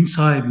there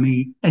inside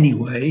me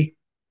anyway.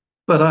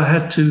 But I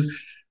had to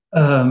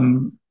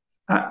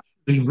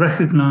actually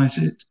recognize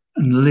it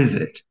and live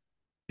it,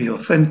 be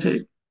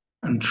authentic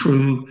and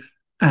true,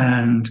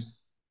 and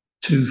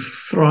to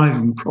thrive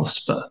and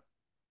prosper.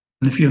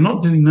 And if you're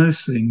not doing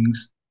those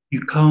things,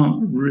 you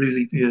can't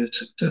really be a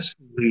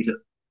successful leader.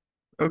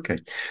 Okay.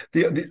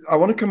 I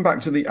want to come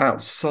back to the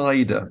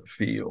outsider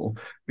feel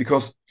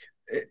because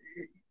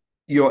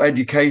your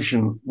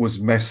education was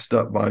messed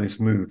up by this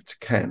move to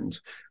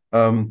Kent.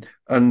 And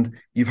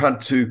you've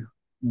had to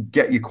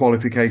get your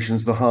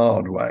qualifications the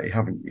hard way,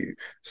 haven't you?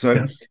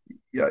 So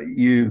yeah,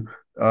 you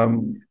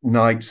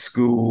night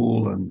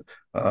school and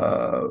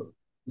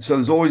so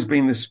there's always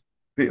been this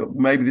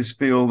maybe this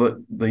feel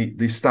that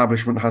the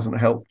establishment hasn't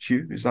helped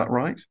you. Is that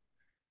right?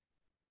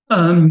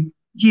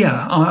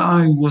 Yeah,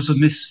 I was a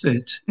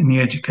misfit in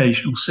the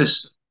educational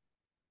system.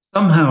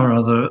 Somehow or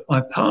other,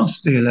 I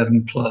passed the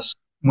 11 plus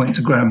and went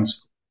to grammar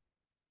school.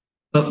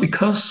 But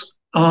because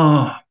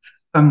our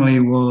family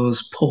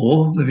was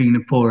poor, living in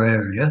a poor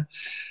area,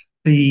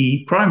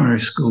 the primary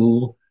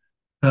school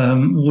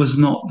was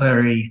not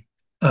very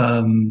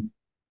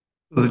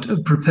good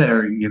at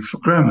preparing you for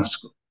grammar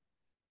school.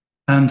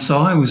 And so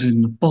I was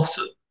in the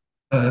bottom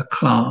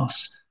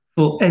class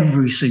for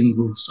every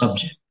single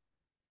subject.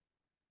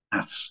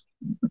 Maths.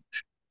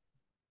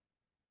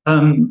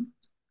 And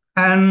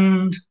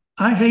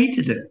I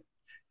hated it.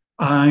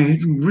 I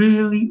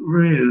really,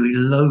 really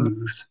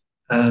loathed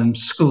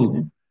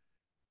school.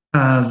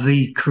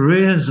 The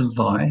careers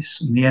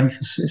advice and the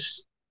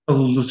emphasis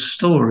told the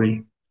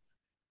story.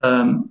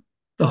 The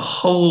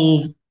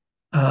whole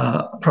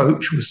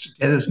approach was to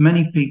get as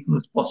many people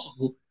as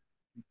possible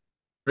to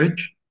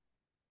bridge,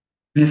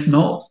 and if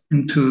not,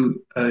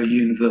 into a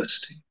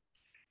university,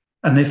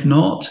 and if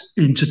not,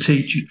 into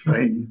teacher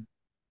training.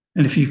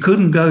 And if you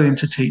couldn't go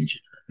into teacher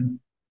training,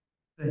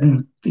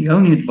 then the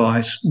only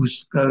advice was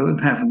to go and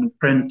have an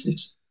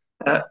apprenticeship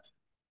at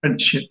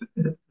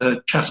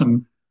the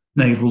Chatham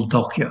Naval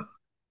Dockyard.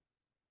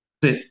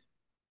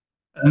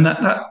 And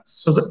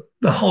so that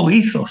the whole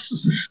ethos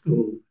of the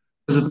school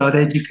was about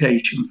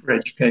education for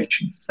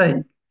education's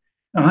sake.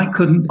 And I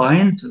couldn't buy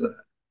into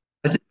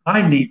that.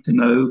 I need to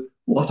know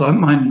what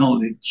my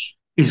knowledge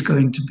is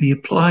going to be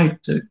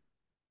applied to.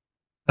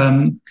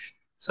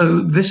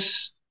 So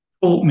this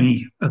taught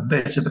me a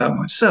bit about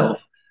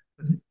myself,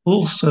 but it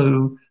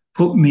also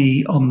put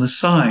me on the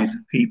side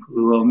of people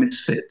who are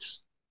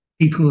misfits,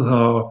 people who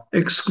are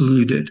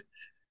excluded,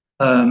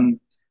 and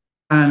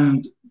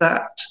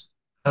that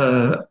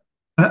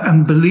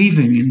and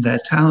believing in their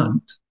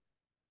talent,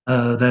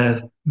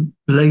 their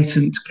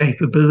latent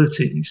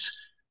capabilities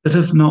that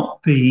have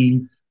not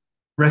been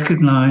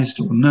recognized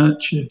or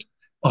nurtured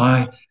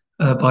by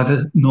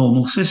the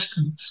normal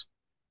systems.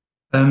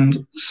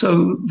 And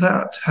so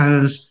that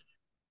has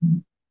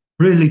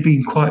really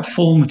been quite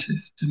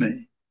formative to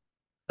me.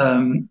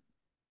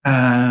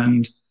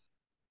 And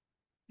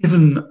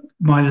given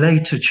my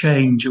later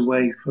change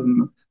away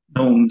from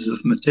norms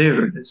of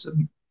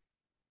materialism,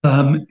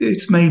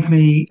 it's made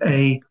me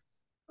a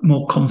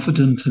more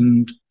confident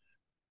and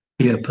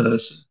clear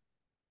person,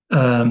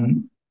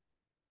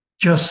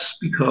 just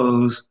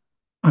because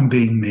I'm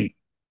being me.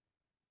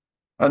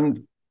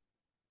 And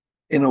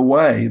in a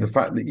way, the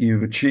fact that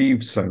you've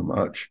achieved so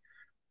much,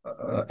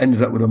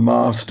 ended up with a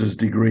master's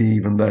degree,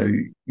 even though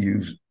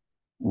you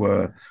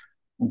were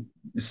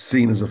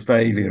seen as a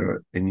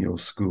failure in your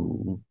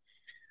school,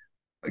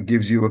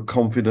 gives you a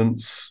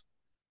confidence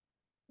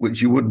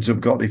which you wouldn't have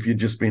got if you'd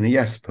just been a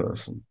yes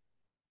person.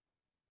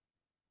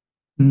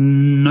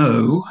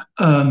 No,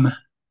 I'm,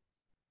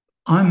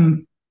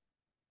 a,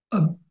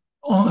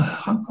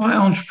 I'm quite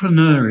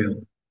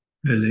entrepreneurial,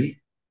 really.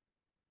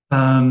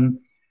 Um,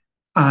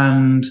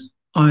 and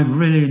I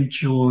really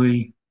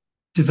enjoy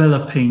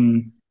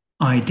developing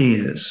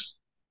ideas.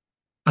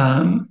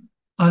 Um,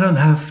 I don't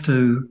have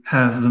to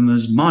have them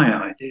as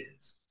my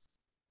ideas,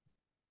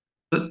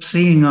 but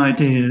seeing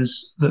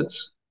ideas that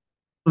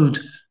could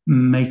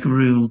make a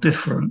real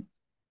difference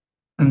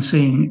and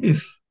seeing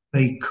if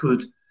they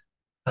could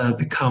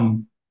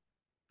become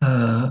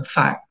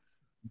fact.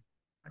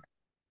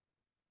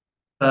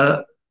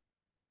 Uh,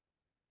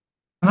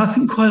 and I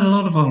think quite a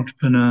lot of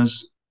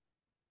entrepreneurs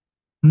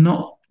are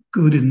not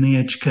good in the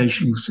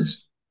educational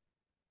system.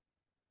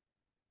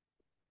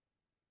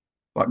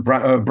 Like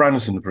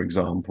Branson, for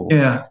example.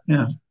 Yeah,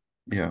 yeah.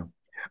 Yeah.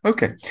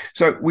 Okay.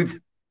 So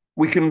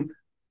we can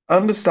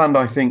understand,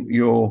 I think,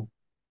 your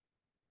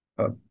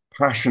uh,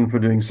 passion for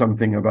doing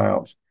something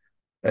about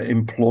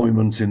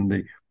employment in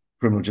the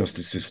criminal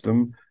justice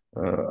system,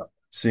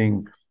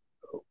 seeing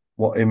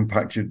what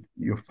impact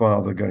your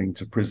father going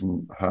to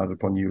prison had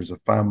upon you as a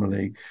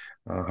family,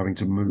 having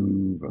to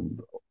move and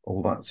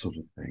all that sort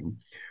of thing.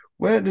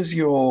 Where does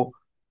your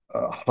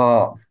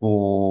heart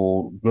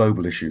for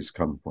global issues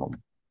come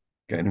from?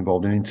 Getting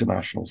involved in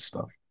international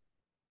stuff.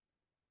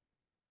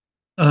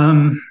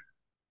 Um,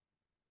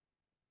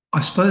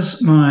 I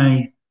suppose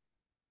my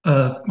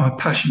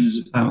passion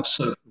is about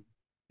social,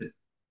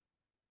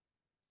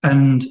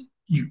 and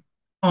you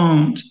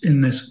can't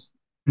in this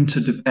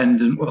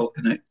interdependent,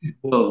 well-connected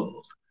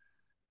world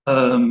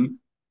um,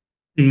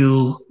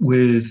 deal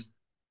with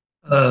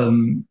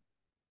um,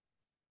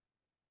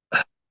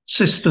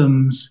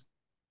 systems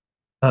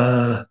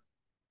uh,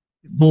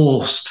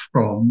 divorced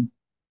from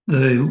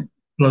the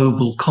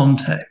global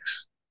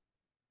context.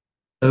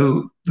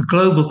 So the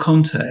global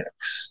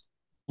context,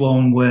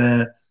 one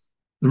where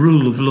the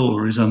rule of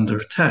law is under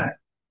attack,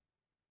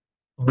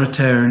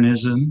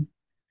 authoritarianism,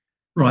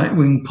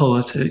 right-wing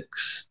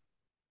politics,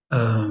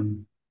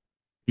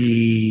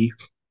 the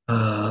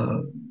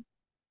attack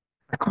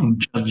on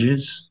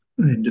judges,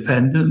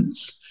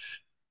 independence,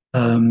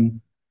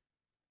 um,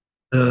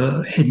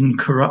 the hidden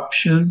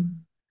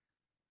corruption.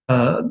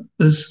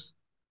 There's,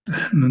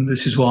 and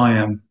this is why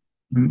I'm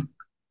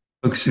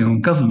focusing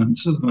on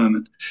governance at the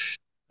moment.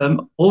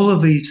 All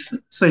of these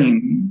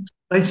things,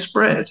 they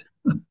spread.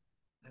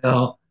 They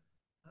are,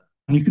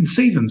 and you can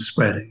see them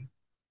spreading.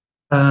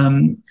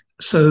 Um,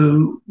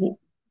 so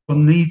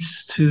one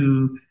needs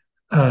to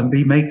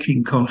be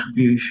making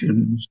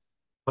contributions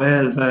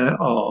where there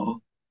are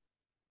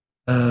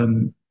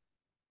um,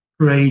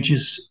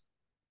 courageous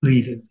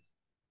leaders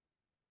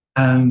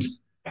and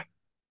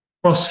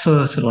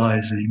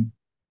cross-fertilizing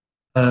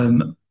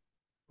um,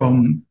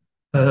 from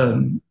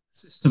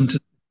system to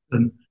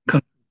system,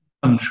 country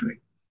to country,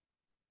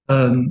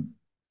 um,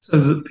 so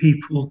that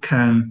people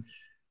can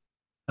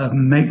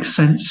make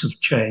sense of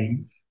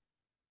change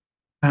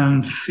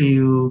and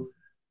feel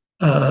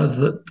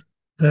that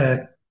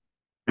their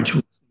courage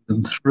will see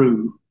them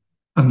through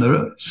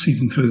and see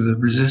them through the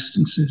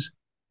resistances,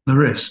 the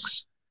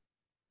risks.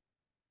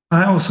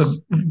 I also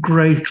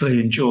greatly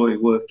enjoy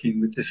working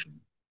with different,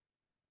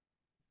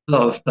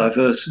 love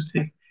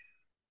diversity.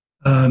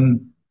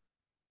 Um,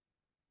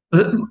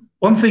 but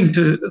one thing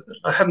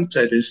I haven't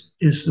said is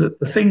that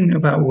the thing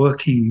about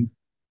working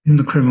in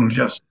the criminal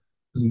justice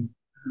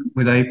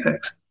with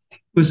Apex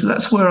was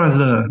that's where I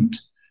learned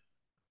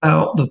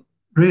about the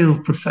real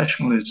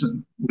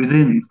professionalism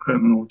within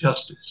criminal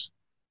justice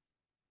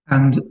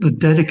and the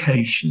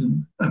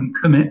dedication and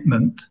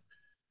commitment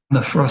and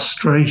the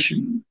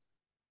frustration.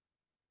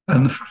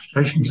 And the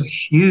frustrations are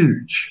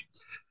huge.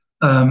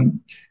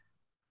 Um,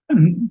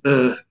 and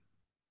the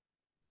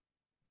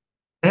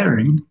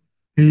caring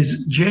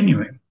is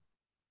genuine.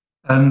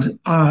 And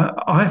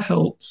I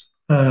felt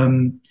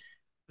that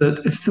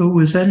if there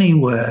was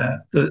anywhere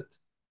that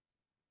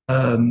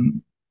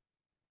um,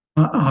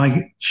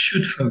 I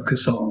should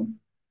focus on,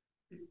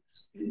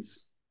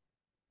 it's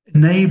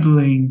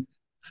enabling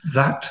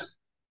that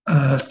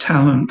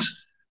talent,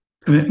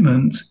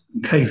 commitment,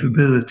 and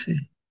capability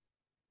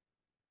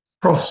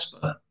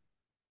prosper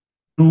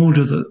in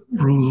order that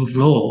rule of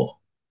law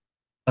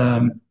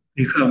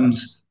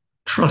becomes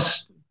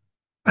trust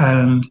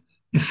and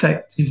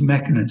effective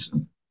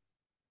mechanism.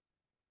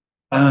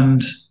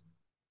 And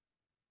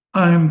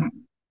I'm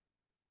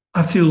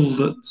I feel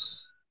that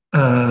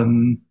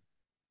um,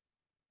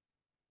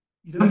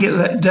 you don't get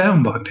let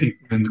down by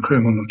people in the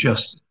criminal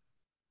justice.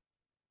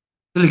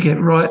 You really get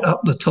right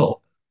up the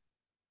top.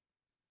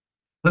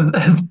 And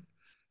then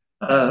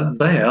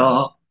they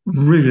are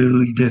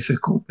really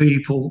difficult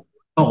people,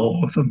 not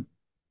all of them,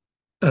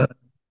 uh,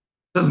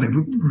 certainly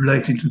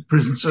relating to the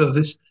prison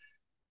service,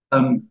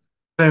 um,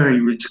 very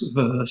risk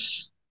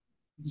averse,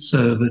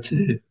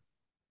 conservative,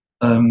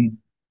 um,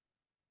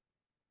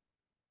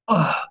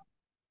 uh,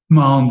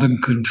 command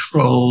and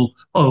control,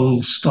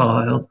 old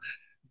style.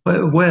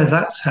 Where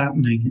that's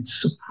happening,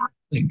 it's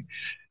suppressing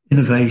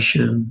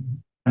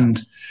innovation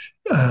and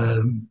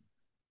um,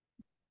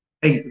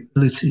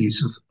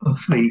 capabilities of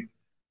the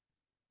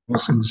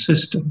what's in the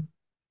system.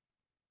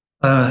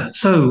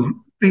 So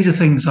these are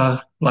things I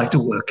like to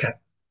work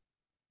at.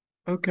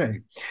 Okay.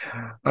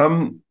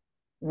 Um,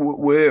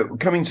 we're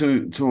coming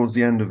towards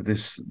the end of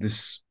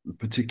this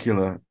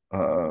particular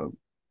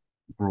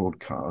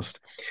broadcast.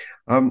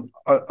 I'd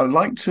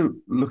like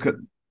to look at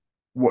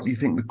what you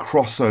think the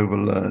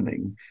crossover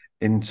learning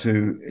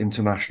into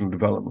international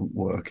development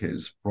work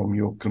is from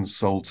your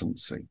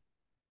consultancy.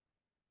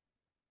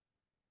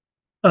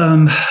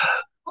 Um,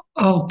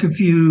 I'll give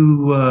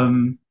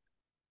you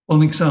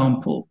one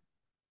example.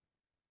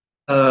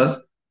 Uh,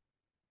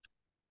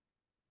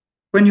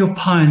 when you're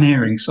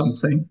pioneering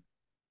something,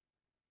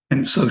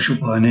 and social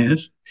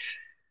pioneers,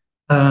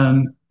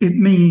 it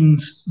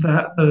means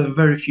that there are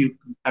very few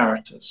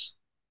comparators.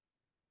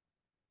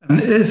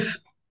 And if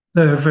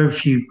there are very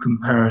few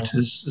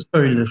comparators, there's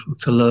very little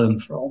to learn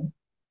from.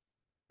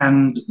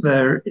 And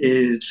there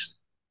is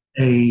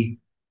a,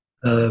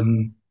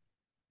 um,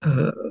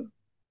 a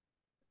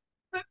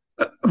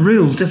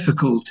real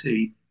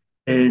difficulty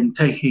in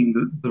taking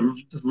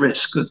the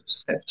risk of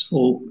steps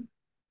forward.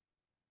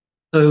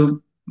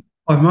 So,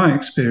 by my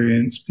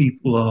experience,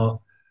 people are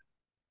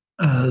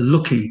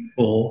looking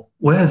for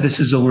where this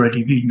has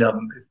already been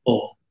done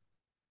before.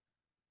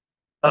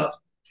 But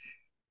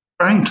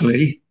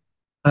frankly,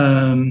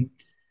 um,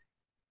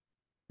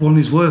 one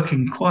is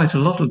working quite a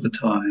lot of the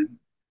time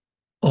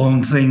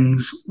on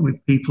things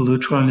with people who are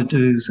trying to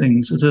do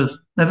things that have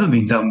never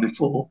been done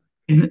before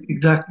in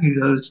exactly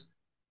those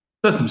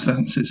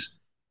circumstances.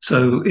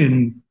 So,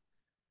 in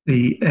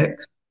the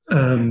ex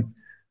um,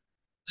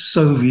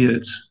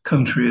 Soviet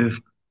country of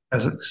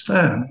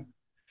Kazakhstan,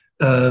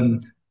 um,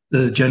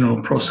 the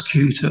general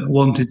prosecutor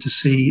wanted to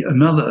see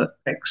another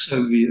ex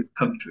Soviet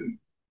country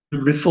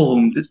that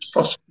reformed its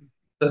prosecution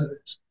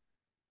service.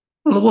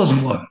 Well, there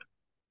wasn't one,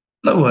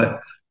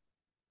 nowhere.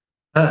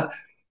 Uh,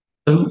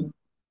 so,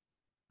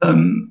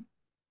 um,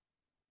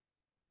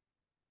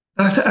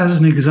 that as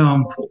an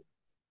example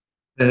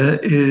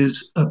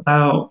is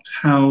about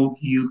how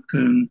you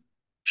can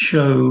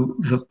show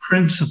the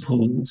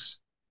principles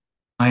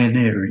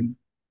pioneering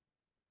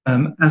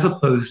as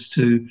opposed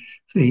to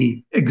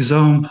the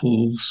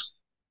examples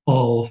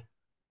of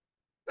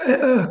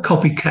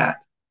copycat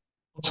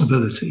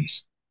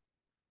possibilities.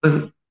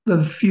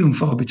 They're few and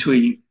far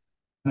between,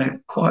 and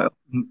they're quite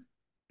often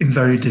in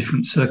very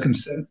different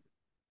circumstances.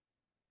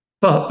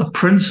 But the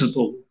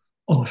principle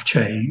of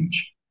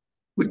change,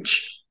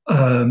 which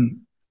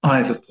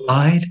I've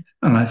applied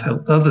and I've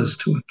helped others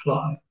to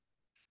apply,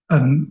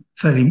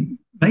 fairly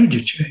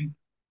major change.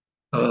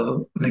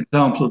 An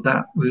example of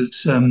that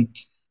was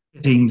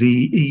getting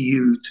the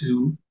EU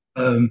to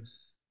um,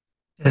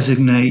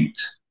 designate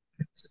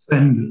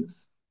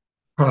offenders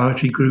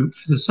priority group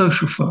for the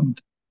social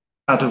fund,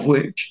 out of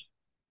which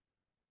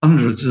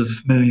hundreds of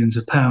millions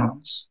of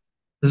pounds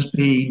has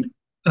been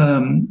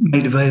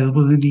made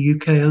available in the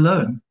UK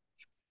alone.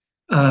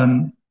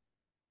 Um,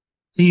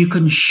 so you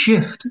can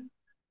shift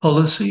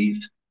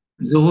policies,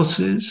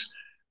 resources,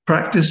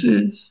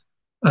 practices,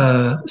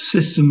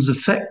 systems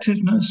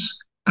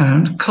effectiveness,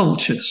 and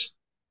cultures.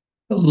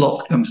 A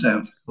lot comes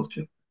down to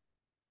culture.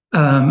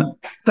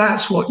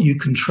 That's what you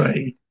can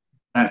trade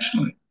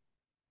nationally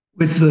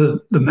with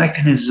the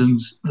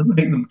mechanisms that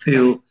make them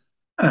feel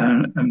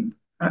and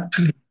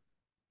actually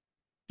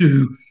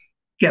do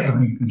get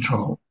them in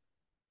control.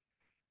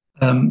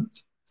 Um,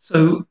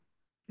 so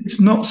it's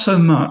not so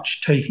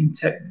much taking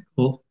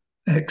technical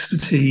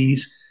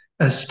expertise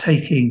as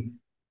taking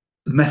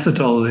the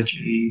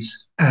methodologies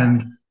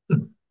and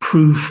the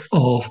proof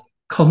of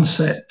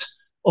concept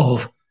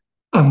of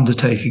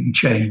undertaking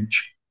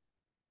change.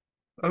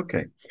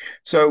 Okay,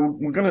 so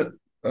we're going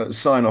to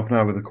sign off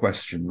now with a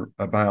question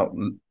about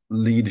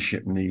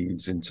leadership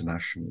needs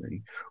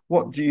internationally.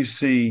 What do you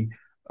see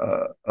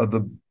are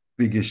the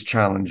biggest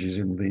challenges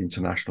in the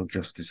international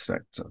justice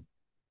sector?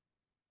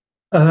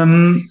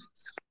 Um,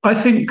 I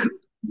think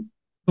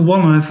the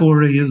one I've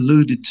already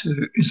alluded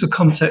to is the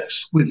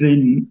context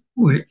within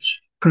which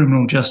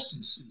criminal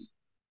justice is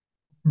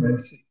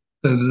operating.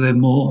 So they're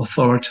more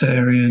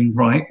authoritarian,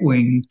 right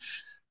wing.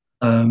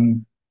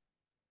 Um,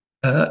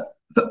 uh,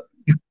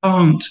 you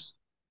can't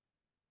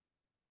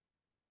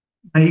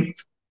make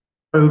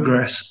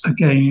progress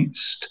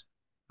against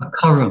a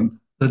current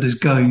that is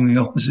going the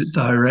opposite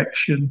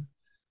direction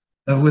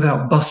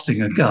without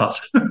busting a gut.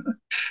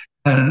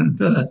 And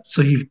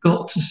so you've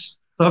got to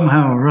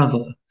somehow or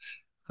other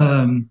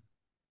um,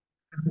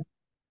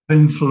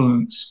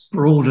 influence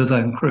broader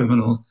than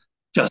criminal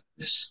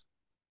justice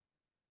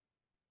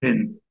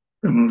in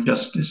criminal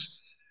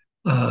justice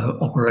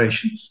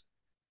operations.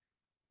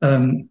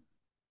 Um,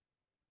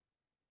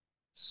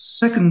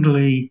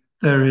 Secondly,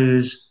 there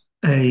is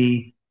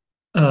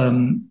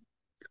um,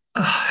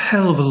 a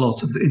hell of a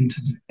lot of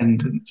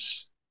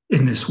interdependence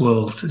in this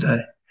world today.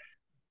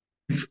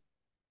 We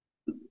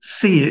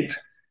see it,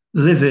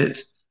 live it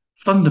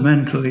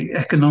fundamentally,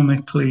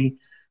 economically,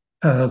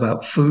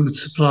 about food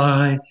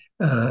supply,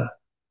 uh,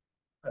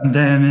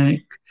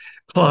 pandemic,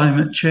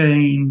 climate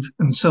change,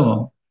 and so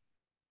on.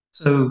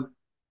 So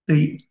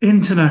the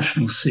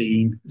international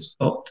scene has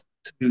got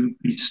to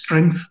be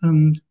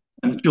strengthened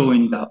and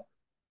joined up.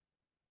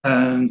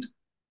 And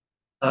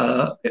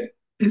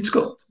It's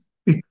got to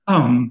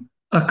become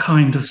a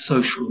kind of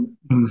social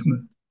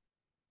movement,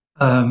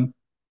 um,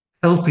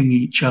 helping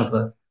each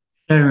other,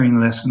 sharing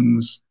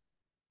lessons,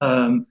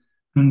 um,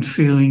 and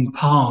feeling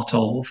part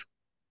of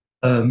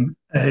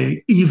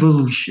a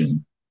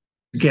evolution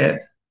to get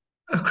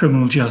a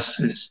criminal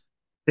justice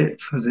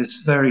fit for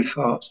this very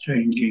fast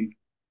changing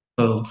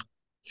world.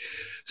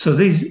 So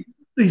these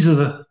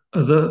are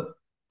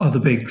the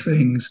big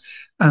things,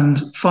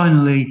 and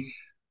finally,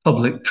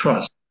 public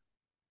trust.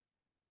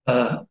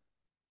 Uh,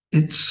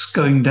 it's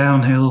going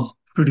downhill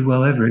pretty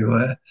well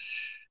everywhere,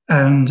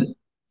 and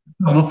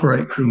can't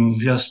operate criminal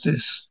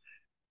justice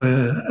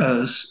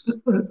as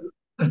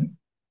a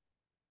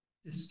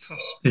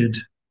distrusted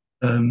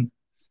um,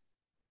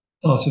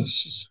 part of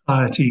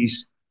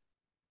society's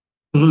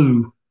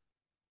glue.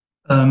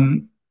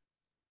 Um,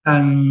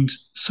 and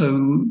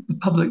so the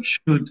public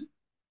should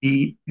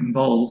be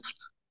involved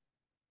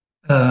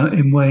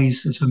in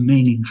ways that are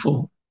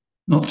meaningful,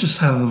 not just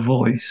have a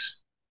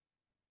voice.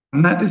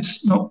 And that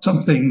is not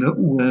something that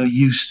we're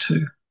used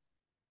to.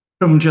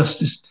 Criminal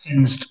justice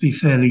tends to be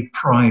fairly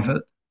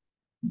private,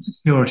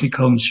 security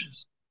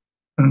conscious,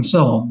 and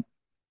so on.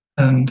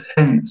 And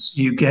hence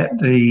you get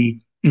the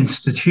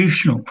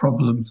institutional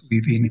problems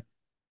we've been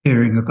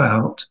hearing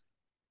about.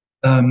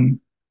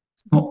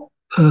 It's not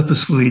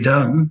purposefully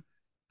done,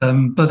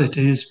 but it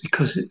is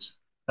because it's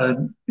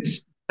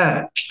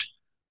detached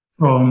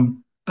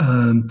from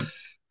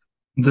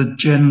the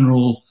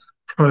general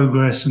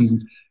progress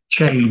and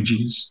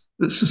changes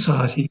that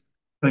society is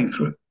going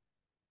through.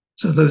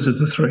 So those are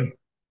the three.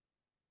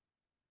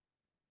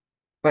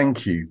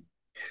 Thank you.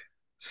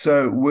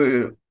 So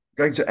we're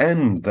going to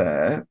end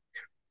there.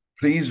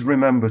 Please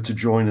remember to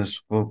join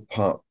us for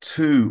part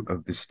 2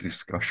 of this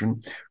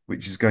discussion,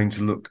 which is going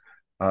to look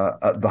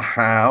at the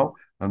how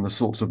and the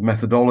sorts of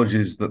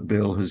methodologies that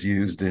Bill has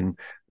used in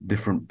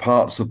different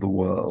parts of the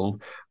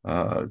world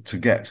to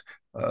get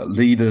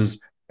leaders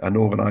and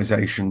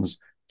organizations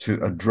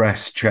to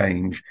address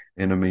change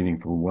in a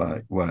meaningful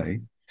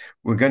way.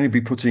 We're going to be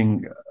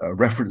putting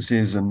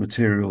references and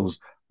materials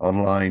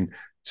online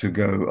to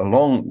go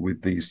along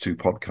with these 2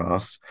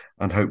 podcasts,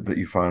 and hope that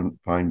you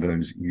find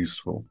those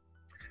useful.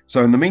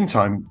 So in the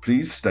meantime,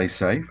 please stay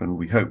safe, and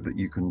we hope that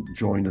you can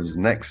join us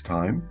next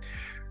time.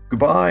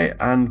 Goodbye,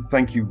 and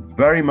thank you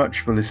very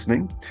much for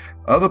listening.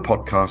 Other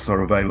podcasts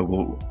are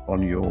available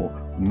on your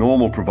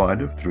normal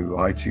provider through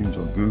iTunes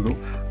or Google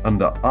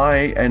under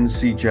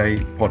INCJ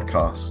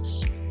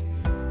Podcasts.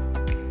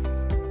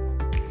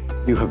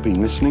 You have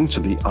been listening to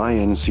the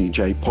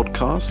INCJ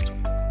Podcast,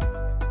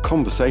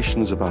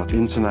 conversations about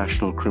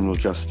international criminal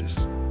justice.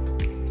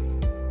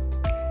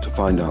 To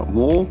find out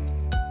more,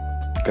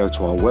 go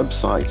to our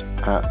website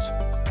at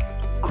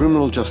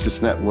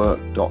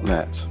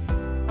criminaljusticenetwork.net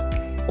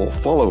or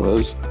follow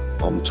us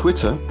on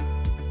Twitter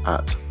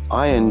at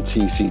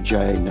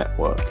INTCJ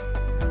Network.